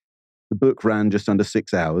 The book ran just under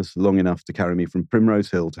 6 hours, long enough to carry me from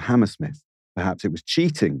Primrose Hill to Hammersmith. Perhaps it was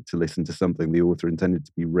cheating to listen to something the author intended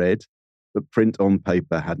to be read, but print on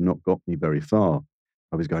paper had not got me very far.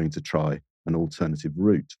 I was going to try an alternative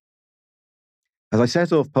route. As I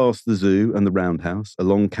set off past the zoo and the roundhouse,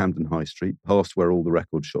 along Camden High Street, past where all the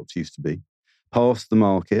record shops used to be, past the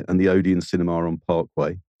market and the Odeon Cinema on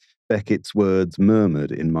Parkway, Beckett's words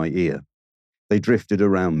murmured in my ear. They drifted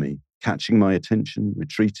around me, catching my attention,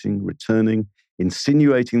 retreating, returning,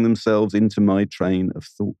 insinuating themselves into my train of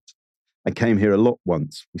thought. I came here a lot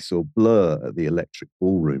once. We saw Blur at the Electric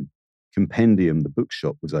Ballroom. Compendium, the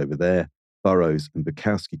bookshop, was over there. Burroughs and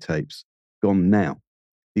Bukowski tapes, gone now.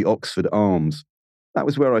 The Oxford Arms. That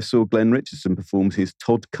was where I saw Glenn Richardson perform his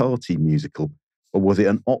Todd Carty musical. Or was it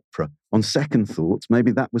an opera? On second thoughts,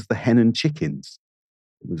 maybe that was the Hen and Chickens.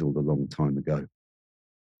 It was all a long time ago.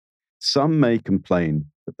 Some may complain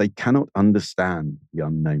that they cannot understand the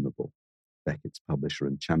unnameable, Beckett's publisher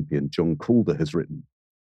and champion John Calder has written.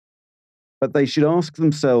 But they should ask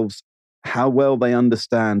themselves how well they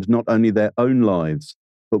understand not only their own lives,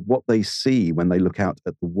 but what they see when they look out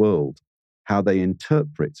at the world, how they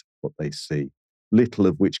interpret what they see, little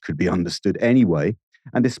of which could be understood anyway,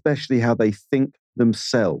 and especially how they think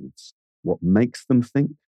themselves, what makes them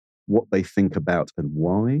think, what they think about and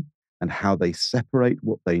why, and how they separate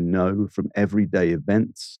what they know from everyday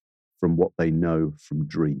events from what they know from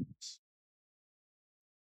dreams.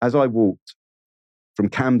 As I walked from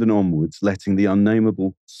Camden onwards, letting the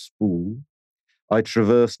unnameable spool, I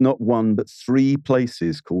traversed not one but 3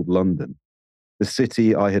 places called London, the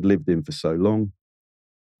city I had lived in for so long,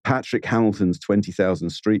 Patrick Hamilton's 20,000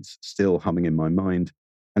 Streets still humming in my mind,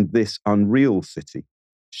 and this unreal city,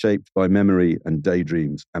 shaped by memory and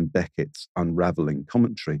daydreams and Beckett's unravelling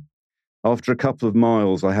commentary. After a couple of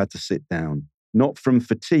miles, I had to sit down, not from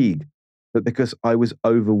fatigue, but because I was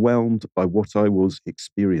overwhelmed by what I was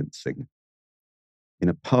experiencing. In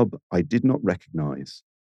a pub I did not recognise,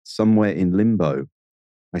 somewhere in limbo,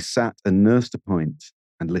 I sat and nursed a pint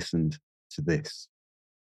and listened to this.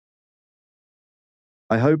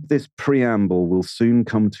 I hope this preamble will soon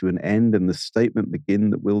come to an end and the statement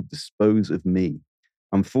begin that will dispose of me.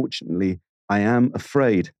 Unfortunately, I am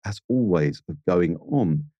afraid, as always, of going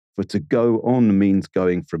on, for to go on means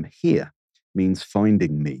going from here, means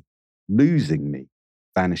finding me, losing me,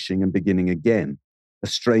 vanishing and beginning again, a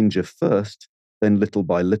stranger first, then little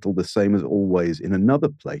by little the same as always in another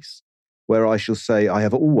place, where I shall say I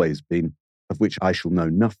have always been, of which I shall know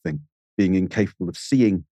nothing, being incapable of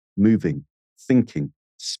seeing, moving, thinking,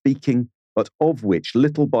 speaking, but of which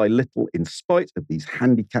little by little, in spite of these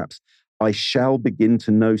handicaps, I shall begin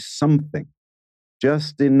to know something,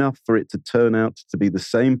 just enough for it to turn out to be the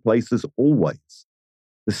same place as always,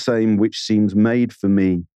 the same which seems made for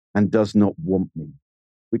me and does not want me,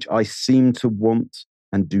 which I seem to want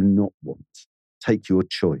and do not want. Take your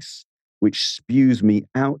choice, which spews me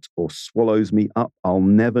out or swallows me up, I'll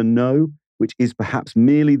never know, which is perhaps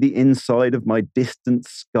merely the inside of my distant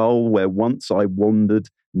skull where once I wandered,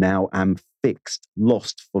 now am fixed,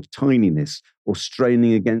 lost for tininess, or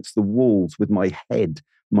straining against the walls with my head,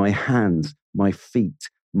 my hands, my feet,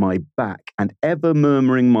 my back, and ever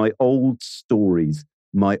murmuring my old stories,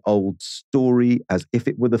 my old story as if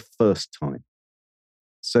it were the first time.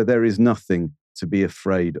 So there is nothing to be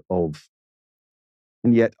afraid of.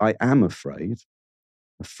 And yet I am afraid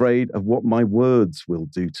of what my words will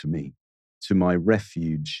do to me, to my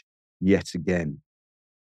refuge yet again.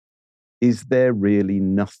 Is there really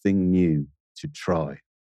nothing new to try?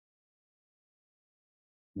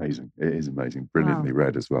 Amazing. It is amazing. Brilliantly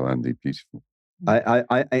read as well, Andy. Beautiful.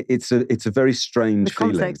 It's a very strange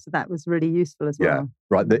feeling. The context of that was really useful as well. Yeah,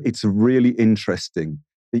 right. It's a really interesting,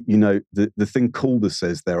 the thing Calder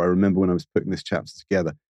says there, I remember when I was putting this chapter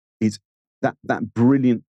together, is that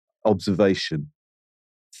brilliant observation.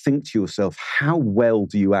 Think to yourself, how well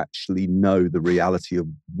do you actually know the reality of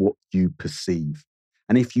what you perceive?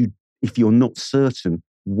 And if you're not certain,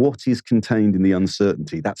 what is contained in the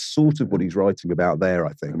uncertainty? That's sort of what he's writing about there,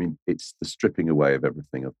 I think. I mean, it's the stripping away of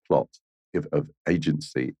everything, of plot, of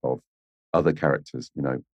agency, of other characters.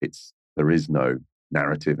 There is no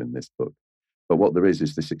narrative in this book. But what there is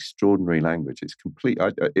this extraordinary language. It's complete.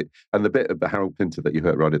 And the bit of the Harold Pinter that you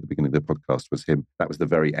heard right at the beginning of the podcast was him. That was the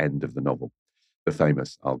very end of the novel. The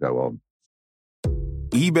famous "I'll go on."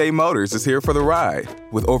 eBay Motors is here for the ride.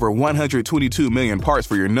 With over 122 million parts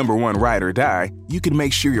for your number one ride or die, you can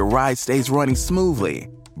make sure your ride stays running smoothly.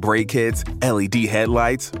 Brake kits, LED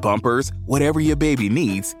headlights, bumpers, whatever your baby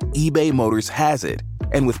needs, eBay Motors has it.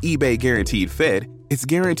 And with eBay Guaranteed Fit, it's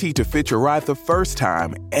guaranteed to fit your ride the first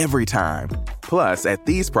time, every time. Plus, at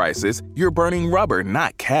these prices, you're burning rubber,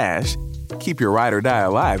 not cash. Keep your ride or die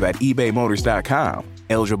alive at ebaymotors.com.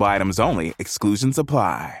 Eligible items only. Exclusions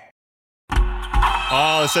apply.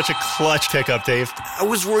 Oh, such a clutch pickup, Dave. I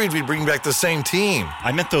was worried we'd bring back the same team.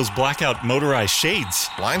 I meant those blackout motorized shades.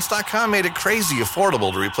 Blinds.com made it crazy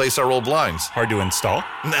affordable to replace our old blinds. Hard to install?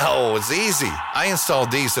 No, it's easy. I installed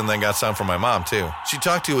these and then got some for my mom, too. She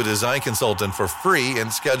talked to a design consultant for free and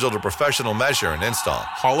scheduled a professional measure and install.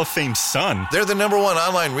 Hall of Fame son. They're the #1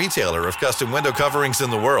 online retailer of custom window coverings in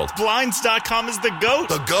the world. Blinds.com is the GOAT.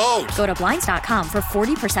 The GOAT! Go to Blinds.com for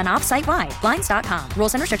 40% off site-wide. Blinds.com.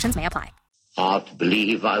 Rules and restrictions may apply. Hard to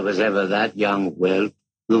believe I was ever that young whelp.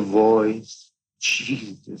 The voice,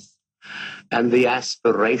 Jesus, and the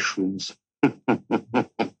aspirations, and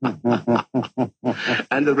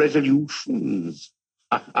the resolutions.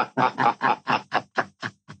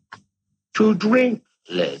 To drink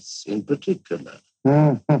less in particular.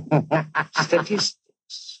 Statistics.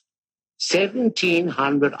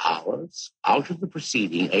 1,700 hours out of the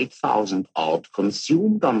preceding 8,000 odd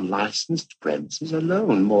consumed on licensed premises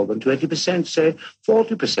alone, more than 20%, say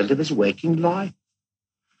 40% of his waking life.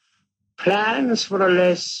 Plans for a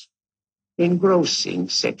less engrossing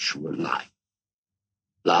sexual life.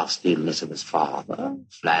 Last illness of his father,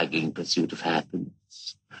 flagging pursuit of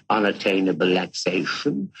happiness, unattainable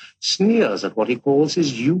relaxation, sneers at what he calls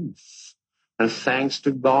his youth, and thanks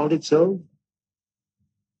to God it's over.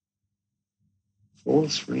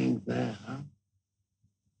 False ring there, huh?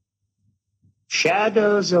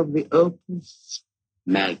 Shadows of the opus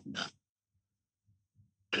magnum.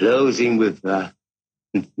 Closing with the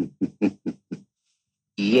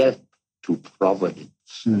yet to Providence.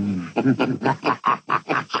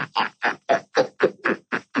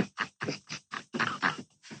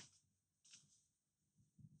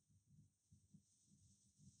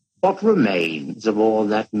 What remains of all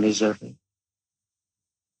that misery?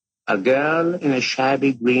 A girl in a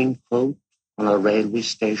shabby green coat on a railway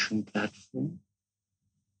station platform?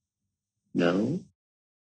 No?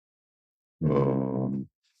 Oh.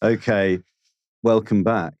 Okay, welcome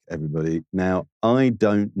back, everybody. Now, I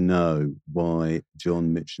don't know why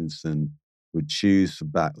John Mitchinson would choose for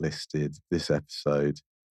Backlisted this episode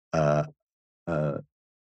a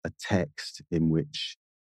text in which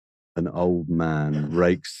an old man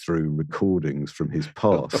rakes through recordings from his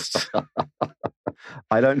past.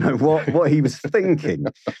 I don't know what he was thinking,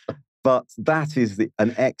 but that is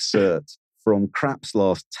an excerpt from Crap's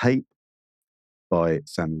Last Tape by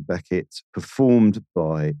Samuel Beckett, performed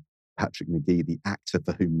by Patrick McGee, the actor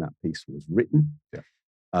for whom that piece was written. Yeah.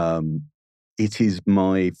 It is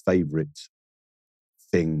my favourite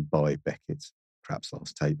thing by Beckett, Crap's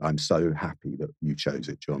Last Tape. I'm so happy that you chose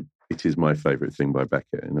it, John. It is my favourite thing by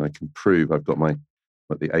Beckett, and I can prove I've got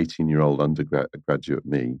the 18-year-old undergraduate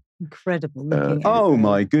me. Incredible looking. Oh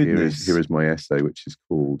my goodness! Here is my essay, which is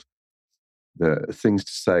called "The Things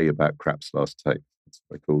to Say About Crap's Last Tape." That's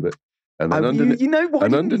what I called it. And then underneath, you know what?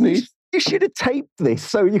 And underneath, you should have taped this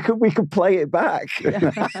so we could play it back.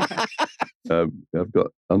 I've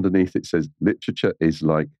got underneath. It says, "Literature is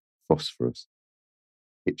like phosphorus.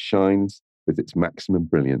 It shines with its maximum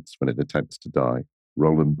brilliance when it attempts to die."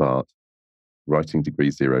 Roland Barthes, Writing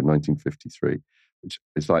Degree 0, 1953. Which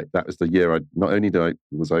is like, that was the year not only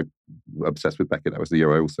was I obsessed with Beckett, that was the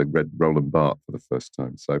year I also read Roland Barthes for the first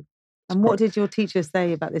time. So, and what did your teacher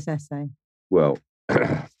say about this essay? Well,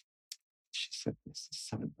 she said, "This is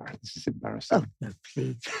so embarrassing. This is embarrassing." Oh no,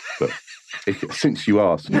 please! But since you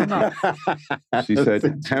asked, she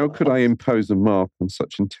said, "How could I impose a mark on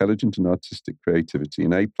such intelligent and artistic creativity,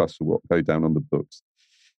 an A+ for what go down on the books?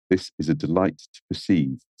 This is a delight to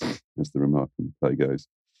perceive," as the remark in the play goes.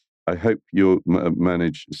 "I hope you'll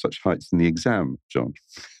manage such heights in the exam, John."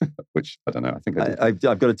 Which, I don't know, I think I've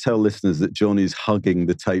got to tell listeners that John is hugging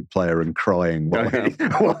the tape player and crying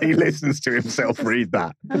while he listens to himself read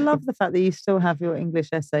that. I love the fact that you still have your English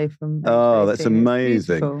essay from... Oh, that's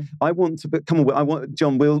amazing. I want to... Come on,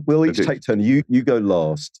 John, we'll each take turn. You go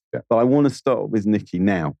last. Yeah. But I want to start with Nikki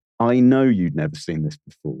now. I know you'd never seen this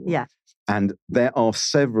before. Yeah. And there are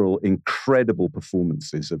several incredible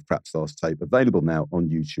performances of Crap's Last Tape available now on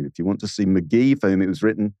YouTube. If you want to see McGee, for whom it was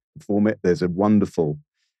written, perform it, there's a wonderful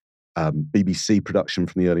BBC production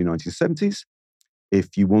from the early 1970s.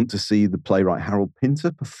 If you want to see the playwright Harold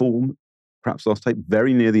Pinter perform Perhaps Last Tape,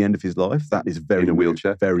 very near the end of his life. That is very in a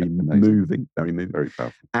wheelchair, very moving, very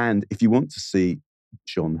powerful. And if you want to see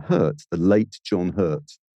John Hurt, the late John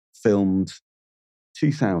Hurt, filmed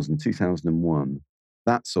 2001.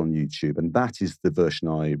 That's on YouTube, and that is the version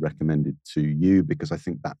I recommended to you because I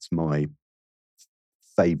think that's my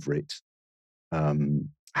favourite.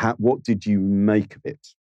 What did you make of it?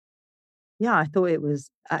 Yeah, I thought it was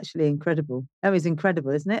actually incredible. That was incredible,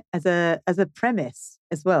 isn't it? As a premise,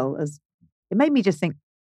 as well as it made me just think,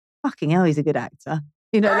 fucking hell, he's a good actor.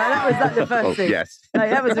 You know, like that was like the first thing. Yes, like,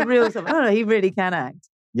 that was a real sort of, oh no, he really can act.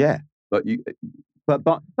 Yeah, but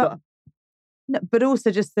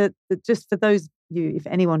also just just for those you, if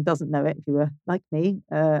anyone doesn't know it, if you were like me,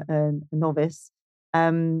 a novice,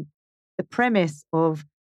 the premise of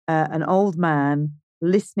an old man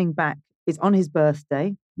listening back is on his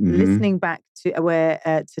birthday, listening back to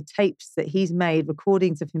to tapes that he's made,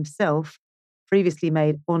 recordings of himself previously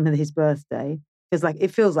made on his birthday. Because like it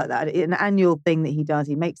feels like that, an annual thing that he does.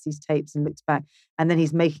 He makes these tapes and looks back, and then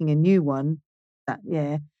he's making a new one.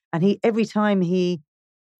 And every time he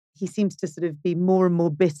seems to sort of be more and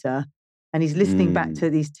more bitter, and he's listening back to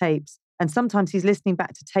these tapes. And sometimes he's listening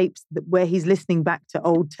back to tapes where he's listening back to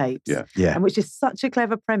old tapes. Yeah. And which is such a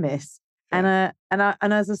clever premise. Yeah.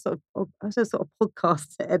 And as a sort of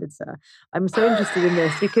podcast editor, I'm so interested in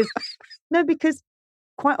this because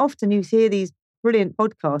quite often you hear these brilliant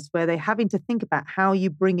podcasts where they're having to think about how you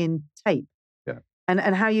bring in tape. Yeah.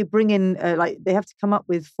 And how you bring in, they have to come up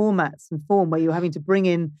with formats and form where you're having to bring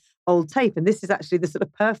in old tape. And this is actually the sort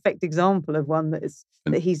of perfect example of one that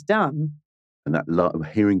he's done. And that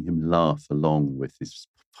hearing him laugh along with his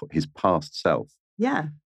past self. Yeah.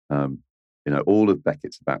 All of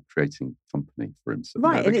Beckett's about creating company for himself.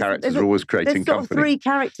 Right. The characters are always creating company. There's sort of three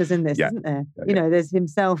characters in this, isn't there? Yeah. There's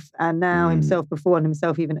himself and now himself before and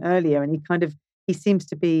himself even earlier. And he seems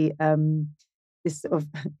to be this sort of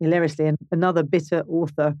hilariously another bitter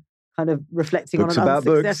author kind of reflecting books on an about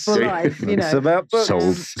unsuccessful books. life. It's about books.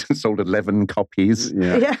 Sold 11 copies.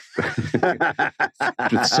 Yeah.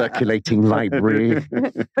 Circulating library.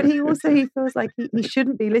 But he feels like he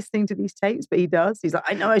shouldn't be listening to these tapes, but he does. He's like,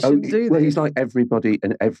 I know I shouldn't do this. Well, he's like everybody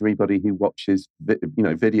who watches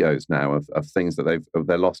videos now of things that of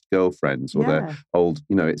their lost girlfriends or their old.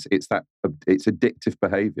 It's addictive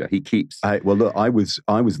behaviour. He keeps. I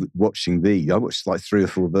was watching I watched like 3 or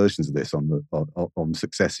 4 versions of this on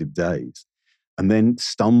successive days, and then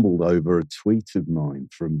stumbled over a tweet of mine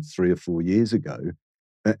from 3 or 4 years ago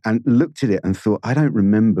and looked at it and thought, I don't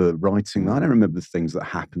remember writing that. I don't remember the things that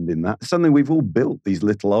happened in that. Suddenly we've all built these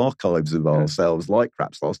little archives of ourselves, like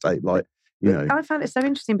Craps Last Tape, I found it so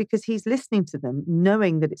interesting because he's listening to them,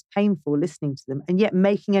 knowing that it's painful listening to them, and yet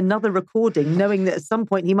making another recording, knowing that at some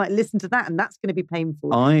point he might listen to that and that's going to be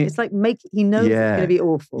painful. It's like he knows it's going to be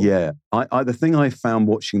awful. Yeah. The thing I found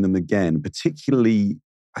watching them again, particularly,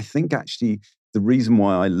 I think actually the reason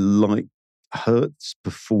why I like Hurt's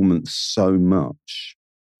performance so much,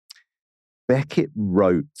 Beckett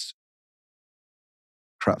wrote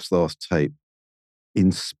Craps Last Tape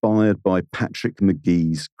inspired by Patrick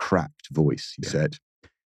McGee's cracked voice, he said.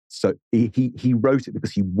 So he wrote it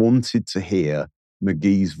because he wanted to hear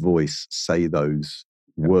McGee's voice say those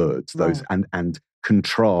words, and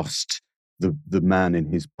contrast the man in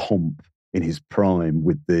his pomp, in his prime,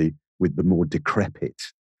 with the more decrepit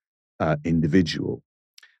individual.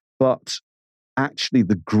 But actually,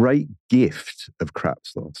 the great gift of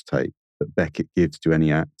Craps Last Tape that Beckett gives to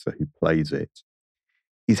any actor who plays it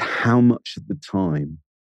is how much of the time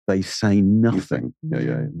they say nothing.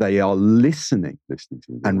 Yeah. They are listening to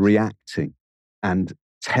them and reacting and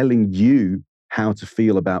telling you how to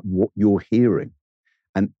feel about what you're hearing.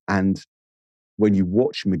 And when you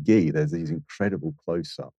watch McGee, there's these incredible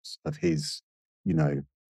close-ups of his, he's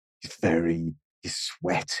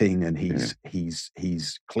sweating and he's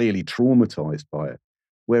clearly traumatized by it.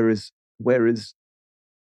 Whereas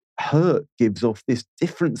Hurt gives off this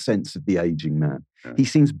different sense of the aging man. Yeah. He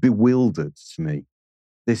seems bewildered to me.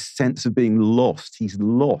 This sense of being lost. He's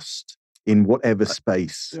lost in whatever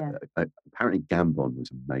space. Yeah. Apparently Gambon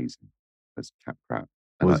was amazing as Cap Crap.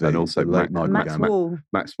 And also Max Wall.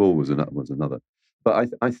 Max Wall was another. But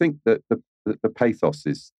I think that the pathos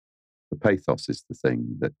is the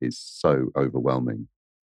thing that is so overwhelming.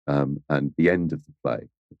 And the end of the play,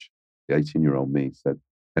 which the 18-year-old me said,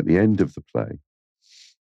 at the end of the play,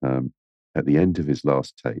 at the end of his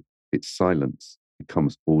last tape, its silence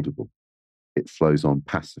becomes audible. It flows on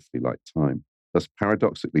passively like time. Thus,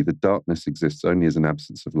 paradoxically, the darkness exists only as an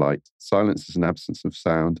absence of light, silence as an absence of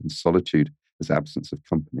sound, and solitude as absence of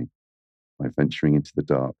company. By venturing into the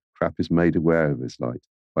dark, Crap is made aware of his light.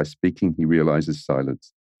 By speaking, he realizes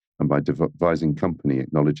silence. and by devising company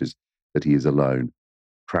acknowledges that he is alone.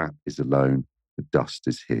 Crap is alone, the dust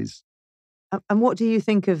is his. And what do you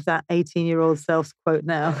think of that 18-year-old self's quote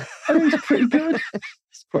now? I think it's pretty good.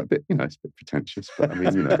 It's quite a bit, it's a bit pretentious, but I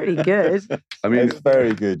mean, pretty good. I mean, it's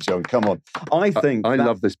very good, John. Come on. I think I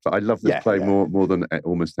love this. I love this play more than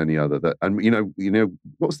almost any other. And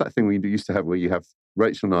what's that thing we used to have where you have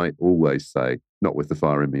Rachel and I always say, "Not with the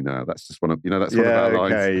fire in me now." That's just one of that's one of our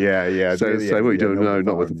lines. Yeah. So what are you doing? No,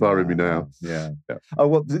 not with the fire in me now. Yeah. Oh,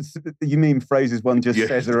 well, you mean phrases one just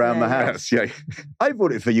says around the house? Yeah. I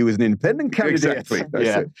voted for you as an independent candidate. Exactly.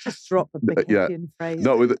 That's it. Just drop a Beckettian phrase.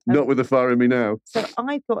 Not with the fire in me now. So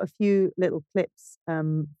I've got a few little clips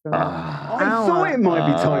from I thought it might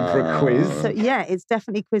be time for a quiz. So yeah, it's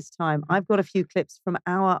definitely quiz time. I've got a few clips from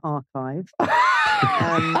our archive.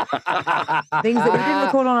 Things that we didn't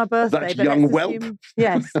record on our birthday. That's but young whelp.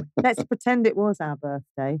 Yes, let's pretend it was our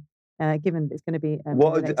birthday, given it's going to be.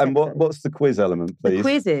 What's the quiz element, please? The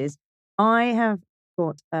quiz is I have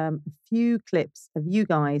got a few clips of you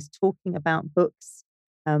guys talking about books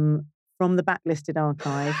from the backlisted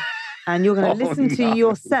archive. And you're going to listen to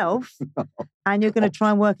yourself, and you're going to try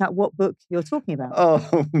and work out what book you're talking about.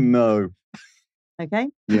 Oh no! Okay.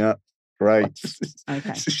 Yeah. Great. Okay.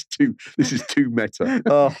 This is too meta.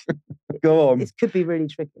 Oh, go on. This could be really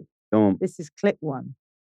tricky. Go on. This is clip one.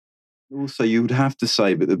 Also, you would have to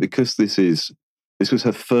say, but that because this was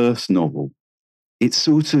her first novel, it's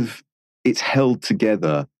held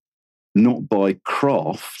together. Not by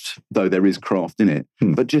craft, though there is craft in it,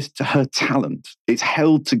 but just her talent. It's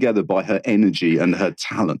held together by her energy and her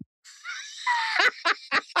talent.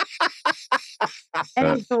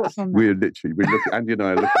 Any thoughts on that? Andy and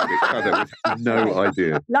I are looking at each other with no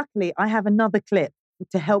idea. Luckily, I have another clip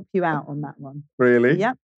to help you out on that one. Really?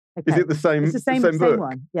 Yep. Okay. Is it the same? It's the same book?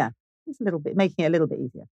 one. Yeah. It's a little bit, making it a little bit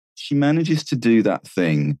easier. She manages to do that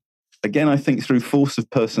thing, again, I think through force of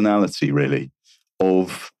personality, really,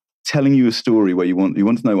 of telling you a story where you want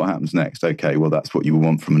to know what happens next. Okay, well, that's what you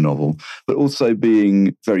want from a novel, but also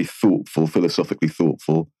being very thoughtful, philosophically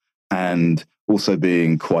thoughtful, and also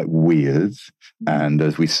being quite weird. And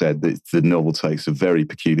as we said, the novel takes a very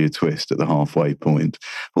peculiar twist at the halfway point.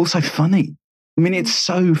 Also funny. I mean, it's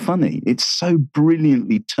so funny. It's so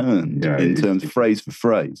brilliantly turned in terms of phrase for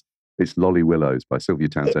phrase. It's Lolly Willows by Sylvia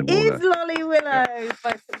Townsend Warner. It is Lolly Willows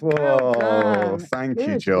by Whoa, thank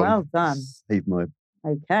you, John. Well done. Save my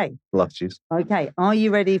blushes. Okay, are you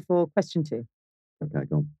ready for question 2? Okay,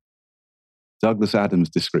 go on. Douglas Adams'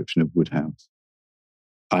 description of Woodhouse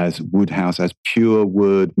as pure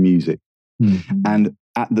word music. And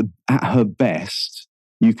at her best,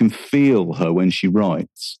 you can feel her when she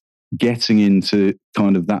writes, getting into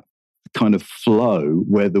kind of that kind of flow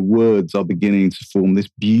where the words are beginning to form this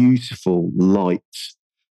beautiful, light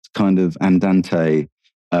kind of andante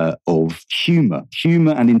of humour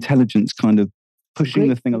and intelligence kind of pushing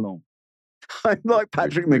the thing along. I'm like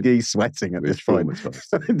Patrick McGee sweating at this point.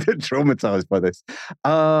 Traumatized by this.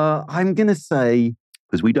 I'm going to say...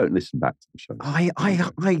 Because we don't listen back to the show.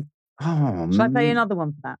 Shall I play another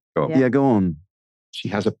one for that? Go on. Yeah, go on. She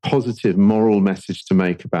has a positive moral message to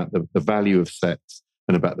make about the value of sex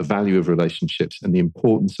and about the value of relationships and the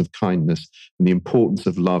importance of kindness and the importance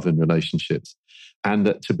of love in relationships. And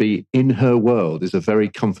that to be in her world is a very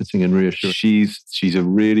comforting and reassuring. She's a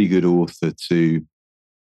really good author to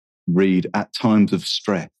read at times of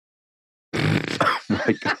stress.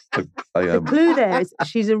 The clue there is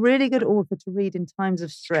she's a really good author to read in times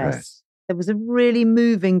of stress. There was a really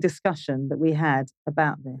moving discussion that we had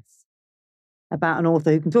about this, about an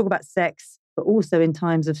author who can talk about sex, but also in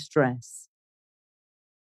times of stress.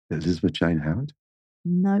 Elizabeth Jane Howard?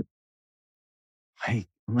 No.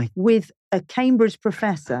 With a Cambridge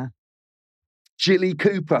professor. Jilly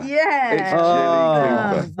Cooper. Yeah. It's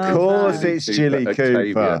Jilly Cooper. Of course it's Jilly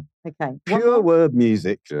Cooper. Okay. Pure word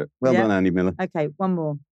music. Yeah. Well done, Andy Miller. Okay, one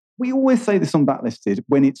more. We always say this on Backlisted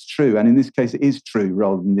when it's true, and in this case it is true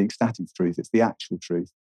rather than the ecstatic truth. It's the actual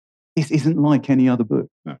truth. This isn't like any other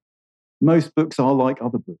book. No. Most books are like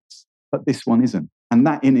other books, but this one isn't. And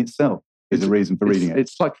that in itself is a reason for reading it.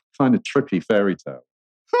 It's like a kind of trippy fairy tale.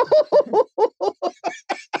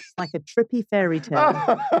 It's like a trippy fairy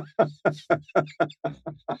tale.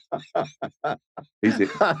 Is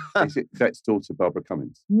it Bet's daughter, Barbara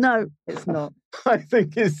Cummings? No, it's not. I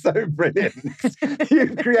think is so brilliant.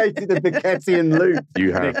 You've created a Beckettian loop,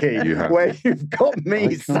 Nicky, you have. where you've got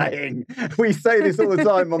me saying, we say this all the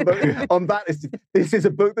time on Backlist, this is a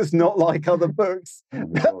book that's not like other books.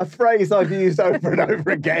 A phrase I've used over and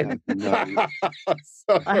over again. I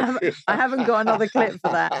haven't got another clip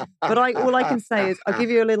for that. But all I can say is, I'll give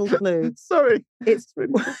you a little clue. Sorry. It's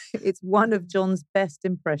one of John's best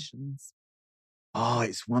impressions. Oh,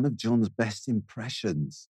 it's one of John's best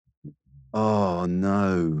impressions. Oh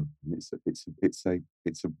no! It's a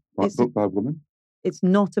book by a woman. It's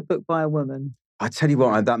not a book by a woman. I tell you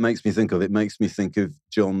what, that makes me think of. It makes me think of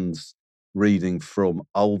John's reading from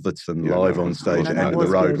Ulverton live on stage at End of the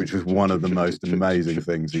Road, which was one of the most amazing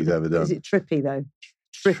things he's ever done. Is it trippy though?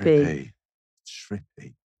 Trippy.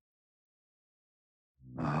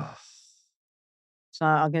 Oh. So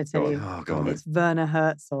I'm going to tell you, it's Werner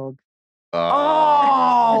Herzog.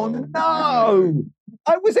 Oh no!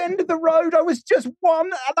 I was End of the Road. I was just one.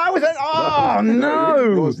 That was it. Oh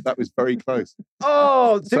no! That was very close.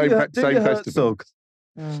 Oh, same festival. Herzog.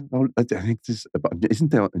 Oh, I think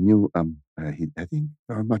isn't there a new? I think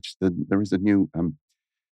very much there is a new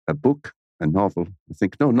a book, a novel. I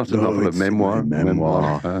think not a novel, a memoir.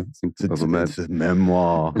 Memoir. It's a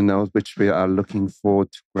memoir. Which we are looking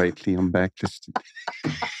forward to greatly on Backlist.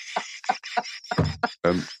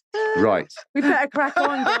 Right. We better crack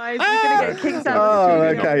on, guys. We're going to get kicked out of the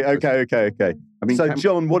studio. Okay. I mean, so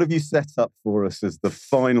John, what have you set up for us as the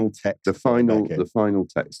final text? The final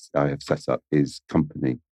text I have set up is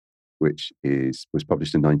Company, which was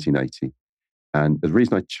published in 1980. And the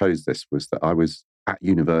reason I chose this was that I was at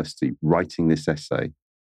university writing this essay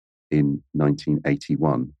in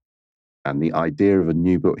 1981. And the idea of a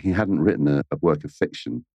new book, he hadn't written a work of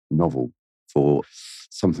fiction novel for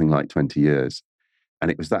something like 20 years. And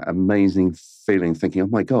it was that amazing feeling thinking, oh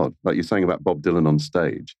my God, like you're saying about Bob Dylan on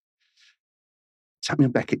stage. Samuel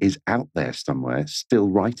Beckett is out there somewhere still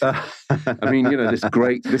writing. I mean,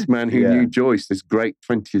 this man who knew Joyce, this great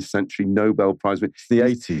 20th century Nobel Prize winner. The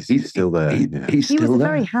 80s, he's still there. He was a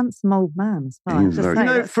very handsome old man as well.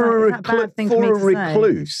 For a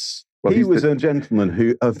recluse, he was a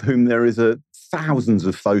gentleman of whom there is thousands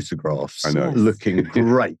of photographs looking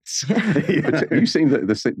great. Have you seen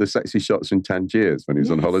the sexy shots in Tangiers when he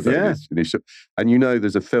was on holiday? Yeah. And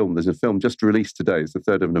there's a film just released today, it's the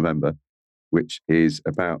 3rd of November, which is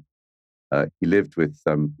about, he lived with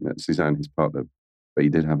Suzanne, his partner, but he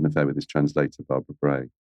did have an affair with his translator, Barbara Bray.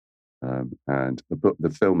 And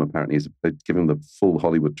the film apparently they give him the full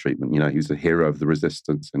Hollywood treatment. He's a hero of the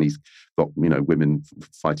resistance, and he's got women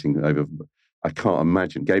fighting over. I can't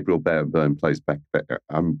imagine. Gabriel Byrne plays Beckett.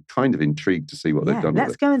 I'm kind of intrigued to see what they've done.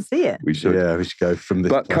 Let's go and see it. We should. Yeah, we should go from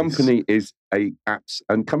this. But place. Company is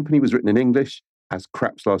and Company was written in English, as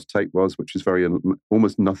Krapp's last tape was, which is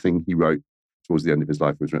almost nothing he wrote towards the end of his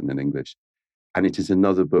life was written in English. And it is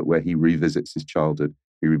another book where he revisits his childhood.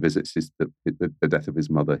 He revisits the death of his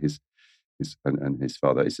mother, his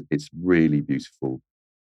father. It's really beautiful,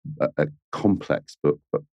 a complex book.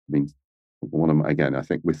 But I mean, I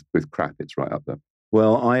think with Krapp, it's right up there.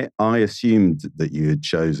 Well, I assumed that you had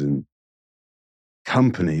chosen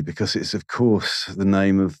Company because it's, of course, the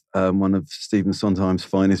name of one of Stephen Sondheim's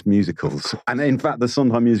finest musicals. And in fact, the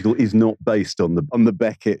Sondheim musical is not based on the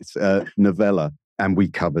Beckett novella. And we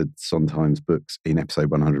covered Sondheim's books in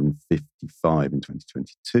episode 155 in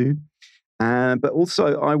 2022. But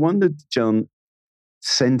also, I wondered, John,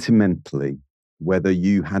 sentimentally, whether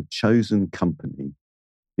you had chosen Company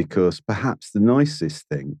because perhaps the nicest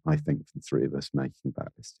thing, I think, for the three of us making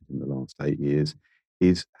Backlisted in the last 8 years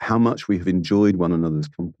is how much we have enjoyed one another's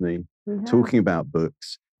company, talking about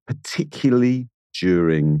books, particularly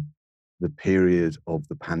during the period of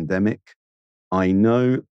the pandemic. I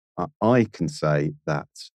know I can say that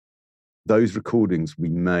those recordings we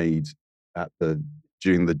made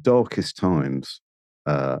during the darkest times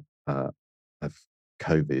of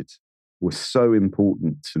COVID were so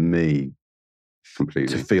important to me.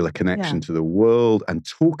 Completely. To feel a connection to the world and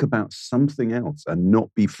talk about something else and not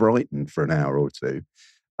be frightened for an hour or two.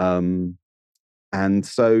 And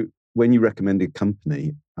so when you recommended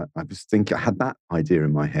Company, I was thinking, I had that idea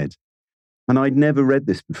in my head. And I'd never read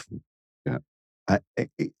this before. Yeah.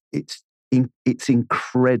 It's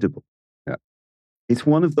incredible. Yeah. It's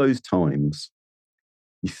one of those times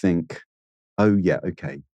you think, oh yeah,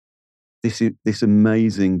 okay. This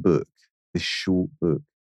amazing book, this short book,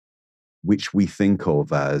 which we think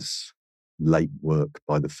of as late work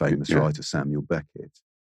by the famous writer Samuel Beckett,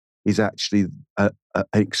 is actually an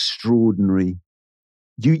extraordinary.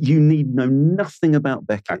 You need know nothing about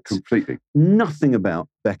Beckett. Completely. Nothing about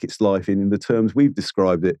Beckett's life in the terms we've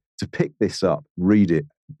described it, to pick this up, read it,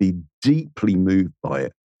 be deeply moved by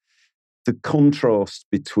it. The contrast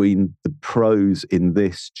between the prose in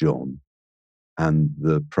this, John, and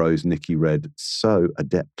the prose Nikki read so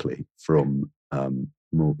adeptly from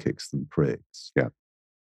More Kicks Than Pricks. Yeah.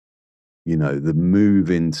 You know, the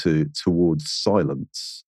move towards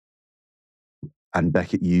silence and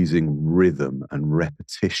Beckett using rhythm and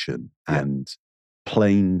repetition and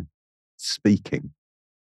plain speaking.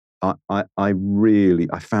 I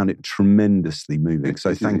found it tremendously moving.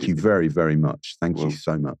 So thank you very, very much. Thank you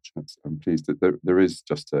so much. I'm pleased that there is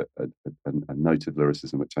just a note of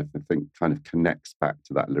lyricism, which I think kind of connects back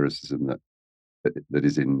to that lyricism that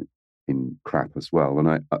is in Crap as well.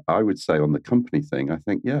 And I would say on the company thing, I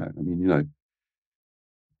think,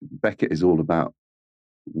 Beckett is all about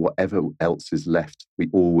whatever else is left, we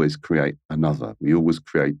always create another. We always,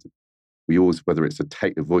 whether it's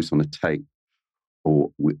a voice on a tape,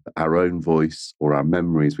 or our own voice or our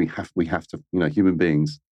memories, we have to, human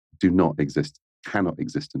beings cannot exist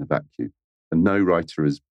in a vacuum. And no writer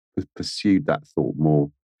has pursued that thought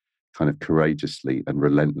more kind of courageously and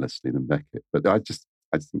relentlessly than Beckett. But I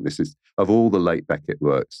think this is, of all the late Beckett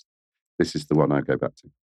works, this is the one I go back to.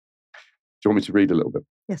 Do you want me to read a little bit?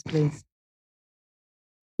 Yes, please.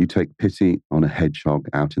 You take pity on a hedgehog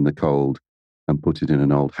out in the cold and put it in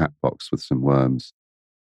an old hat box with some worms.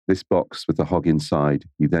 This box with the hog inside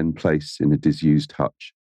you then place in a disused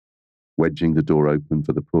hutch, wedging the door open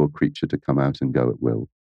for the poor creature to come out and go at will,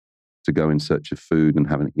 to go in search of food and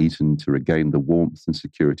having eaten to regain the warmth and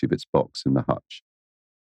security of its box in the hutch.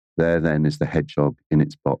 There then is the hedgehog in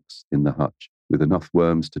its box in the hutch, with enough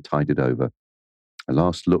worms to tide it over. A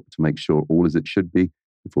last look to make sure all is it should be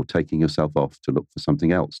before taking yourself off to look for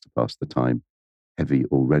something else to pass the time, heavy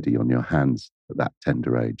already on your hands at that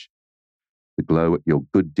tender age. The glow at your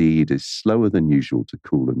good deed is slower than usual to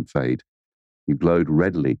cool and fade. You glowed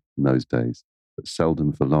readily in those days, but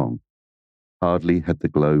seldom for long. Hardly had the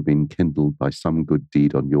glow been kindled by some good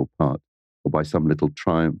deed on your part, or by some little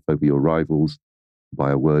triumph over your rivals, or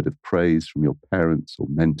by a word of praise from your parents or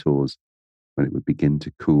mentors, when it would begin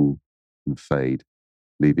to cool and fade,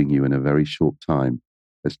 leaving you in a very short time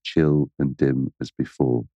as chill and dim as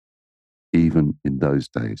before, even in those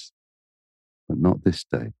days. But not this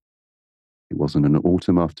day. It was on an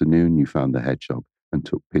autumn afternoon you found the hedgehog and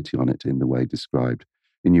took pity on it in the way described,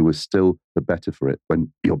 and you were still the better for it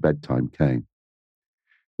when your bedtime came.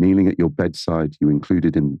 Kneeling at your bedside, you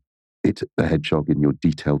included in it the hedgehog in your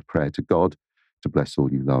detailed prayer to God to bless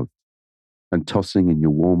all you loved. And tossing in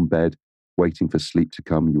your warm bed, waiting for sleep to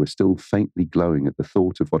come, you were still faintly glowing at the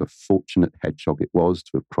thought of what a fortunate hedgehog it was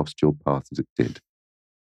to have crossed your path as it did.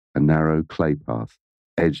 A narrow clay path,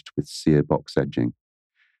 edged with sear box edging.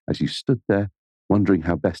 As you stood there, wondering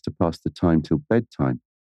how best to pass the time till bedtime,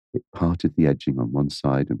 it parted the edging on one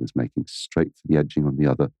side and was making straight for the edging on the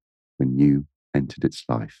other when you entered its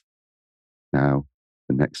life. Now,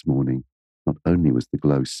 the next morning, not only was the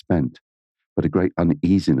glow spent, but a great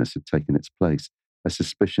uneasiness had taken its place, a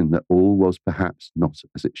suspicion that all was perhaps not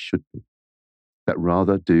as it should be. That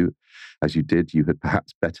rather do as you did, you had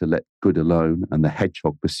perhaps better let good alone and the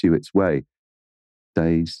hedgehog pursue its way.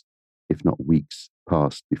 Days, if not weeks,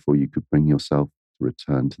 passed before you could bring yourself to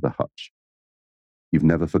return to the hutch. You've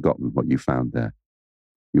never forgotten what you found there.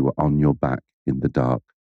 You were on your back in the dark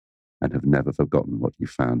and have never forgotten what you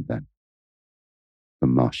found then. The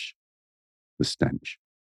mush, the stench.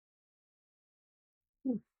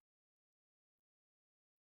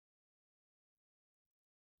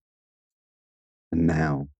 And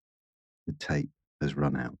now the tape has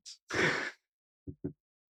run out.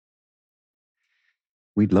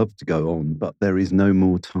 We'd love to go on, but there is no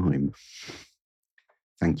more time.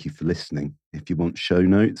 Thank you for listening. If you want show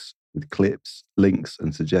notes with clips, links,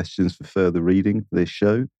 and suggestions for further reading for this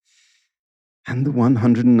show, and the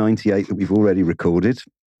 198 that we've already recorded,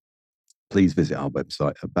 please visit our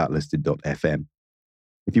website at backlisted.fm.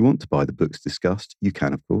 If you want to buy the books discussed, you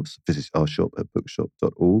can, of course, visit our shop at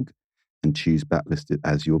bookshop.org and choose Backlisted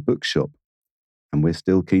as your bookshop. And we're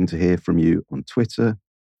still keen to hear from you on Twitter,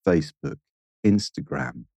 Facebook,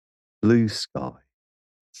 Instagram, Blue Sky,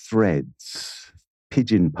 Threads,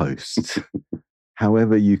 Pigeon Posts,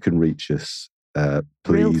 however you can reach us,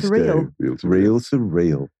 please do. Reel to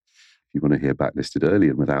reel. If you want to hear Backlisted early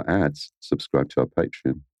and without ads, subscribe to our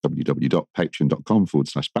Patreon.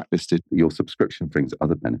 www.patreon.com/backlisted. Your subscription brings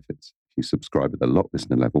other benefits. If you subscribe at the lot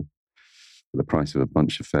listener level, for the price of a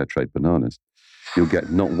bunch of fair trade bananas, you'll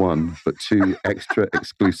get not one, but 2 extra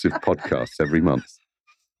exclusive podcasts every month.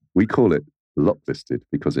 We call it Locklisted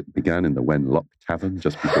because it began in the Wenlock Tavern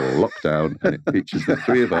just before lockdown, and it features the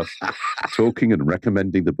three of us talking and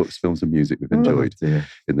recommending the books, films and music we've enjoyed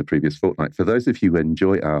in the previous fortnight. For those of you who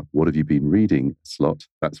enjoy our What Have You Been Reading slot,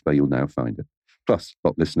 that's where you'll now find it. Plus,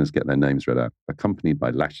 Lock listeners get their names read out, accompanied by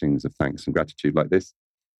lashings of thanks and gratitude like this.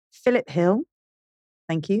 Philip Hill,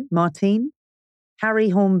 thank you. Martine, Harry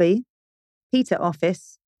Hornby, Peter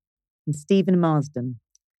Office, and Stephen Marsden.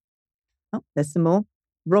 Oh, there's some more.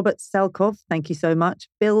 Robert Selkov, thank you so much.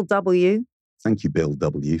 Bill W. Thank you, Bill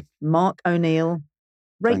W. Mark O'Neill,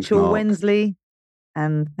 Rachel Wensley,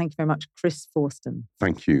 and thank you very much, Chris Forston.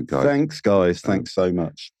 Thank you, guys. Thanks, guys. Thanks so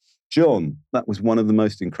much. John, that was one of the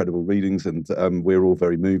most incredible readings, and we're all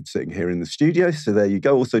very moved sitting here in the studio. So there you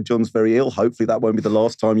go. Also, John's very ill. Hopefully that won't be the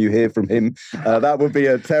last time you hear from him. That would be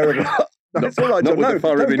a terrible... That's all right, John. Not with the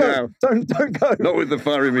fire in me now. Don't go. Not with the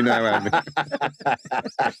fire in me now, Andy.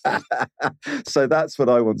 So that's what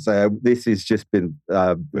I want to say. This has just been,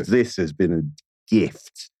 this has been a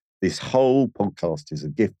gift. This whole podcast is a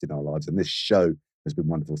gift in our lives, and this show has been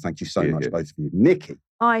wonderful. Thank you so much, both of you. Nikki.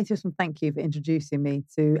 I just want to thank you for introducing me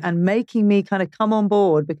to and making me kind of come on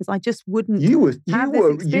board, because I just wouldn't have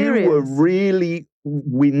this experience. You were really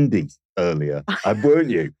windy earlier,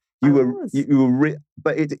 weren't you?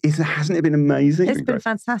 But hasn't it been amazing? It's been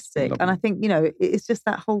fantastic. And I think, it's just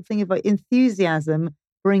that whole thing about enthusiasm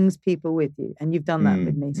brings people with you. And you've done that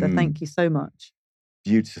with me. So thank you so much.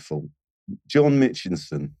 Beautiful. John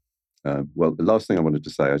Mitchinson. Well, the last thing I wanted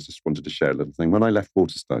to say, I just wanted to share a little thing. When I left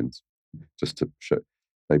Waterstones, just to show,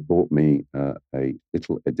 they bought me a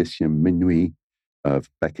little edition minuit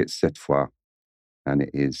of Beckett Cette Fois. And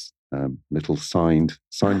it is little signed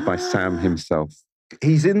by Sam himself.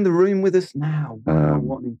 He's in the room with us now. Wow,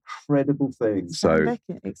 what an incredible thing. Sam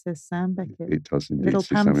Beckett. It says Sam Beckett. It does indeed. Little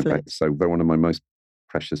pamphlet. So they're one of my most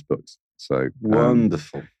precious books. So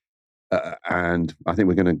wonderful. And I think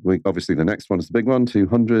obviously the next one is the big one,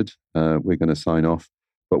 200. We're going to sign off,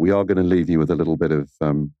 but we are going to leave you with a little bit of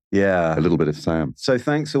Sam. So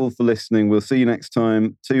thanks all for listening. We'll see you next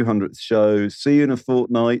time. 200th show. See you in a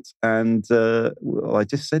fortnight. And I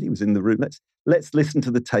just said he was in the room. Let's listen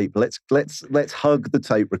to the tape. Let's hug the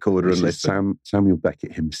tape recorder and listen. Samuel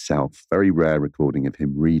Beckett himself. Very rare recording of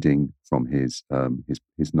him reading from his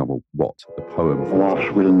novel What, the poem.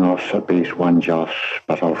 Was will not abase one just,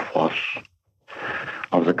 but of was,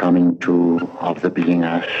 of the coming to, of the being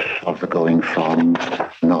at, of the going from,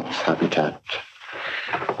 not habitat,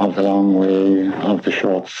 of the long way, of the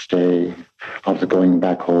short stay, of the going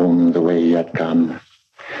back home the way he had come,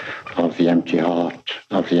 of the empty heart,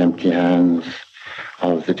 of the empty hands,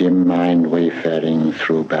 of the dim mind wayfaring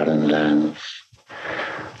through barren lands,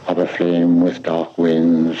 of a flame with dark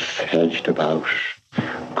winds hedged about,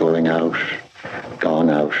 going out, gone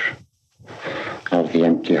out, of the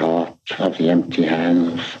empty heart, of the empty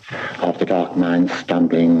hands, of the dark mind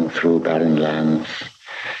stumbling through barren lands.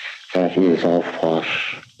 That is of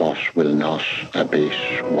what will not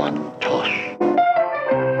abase one toss.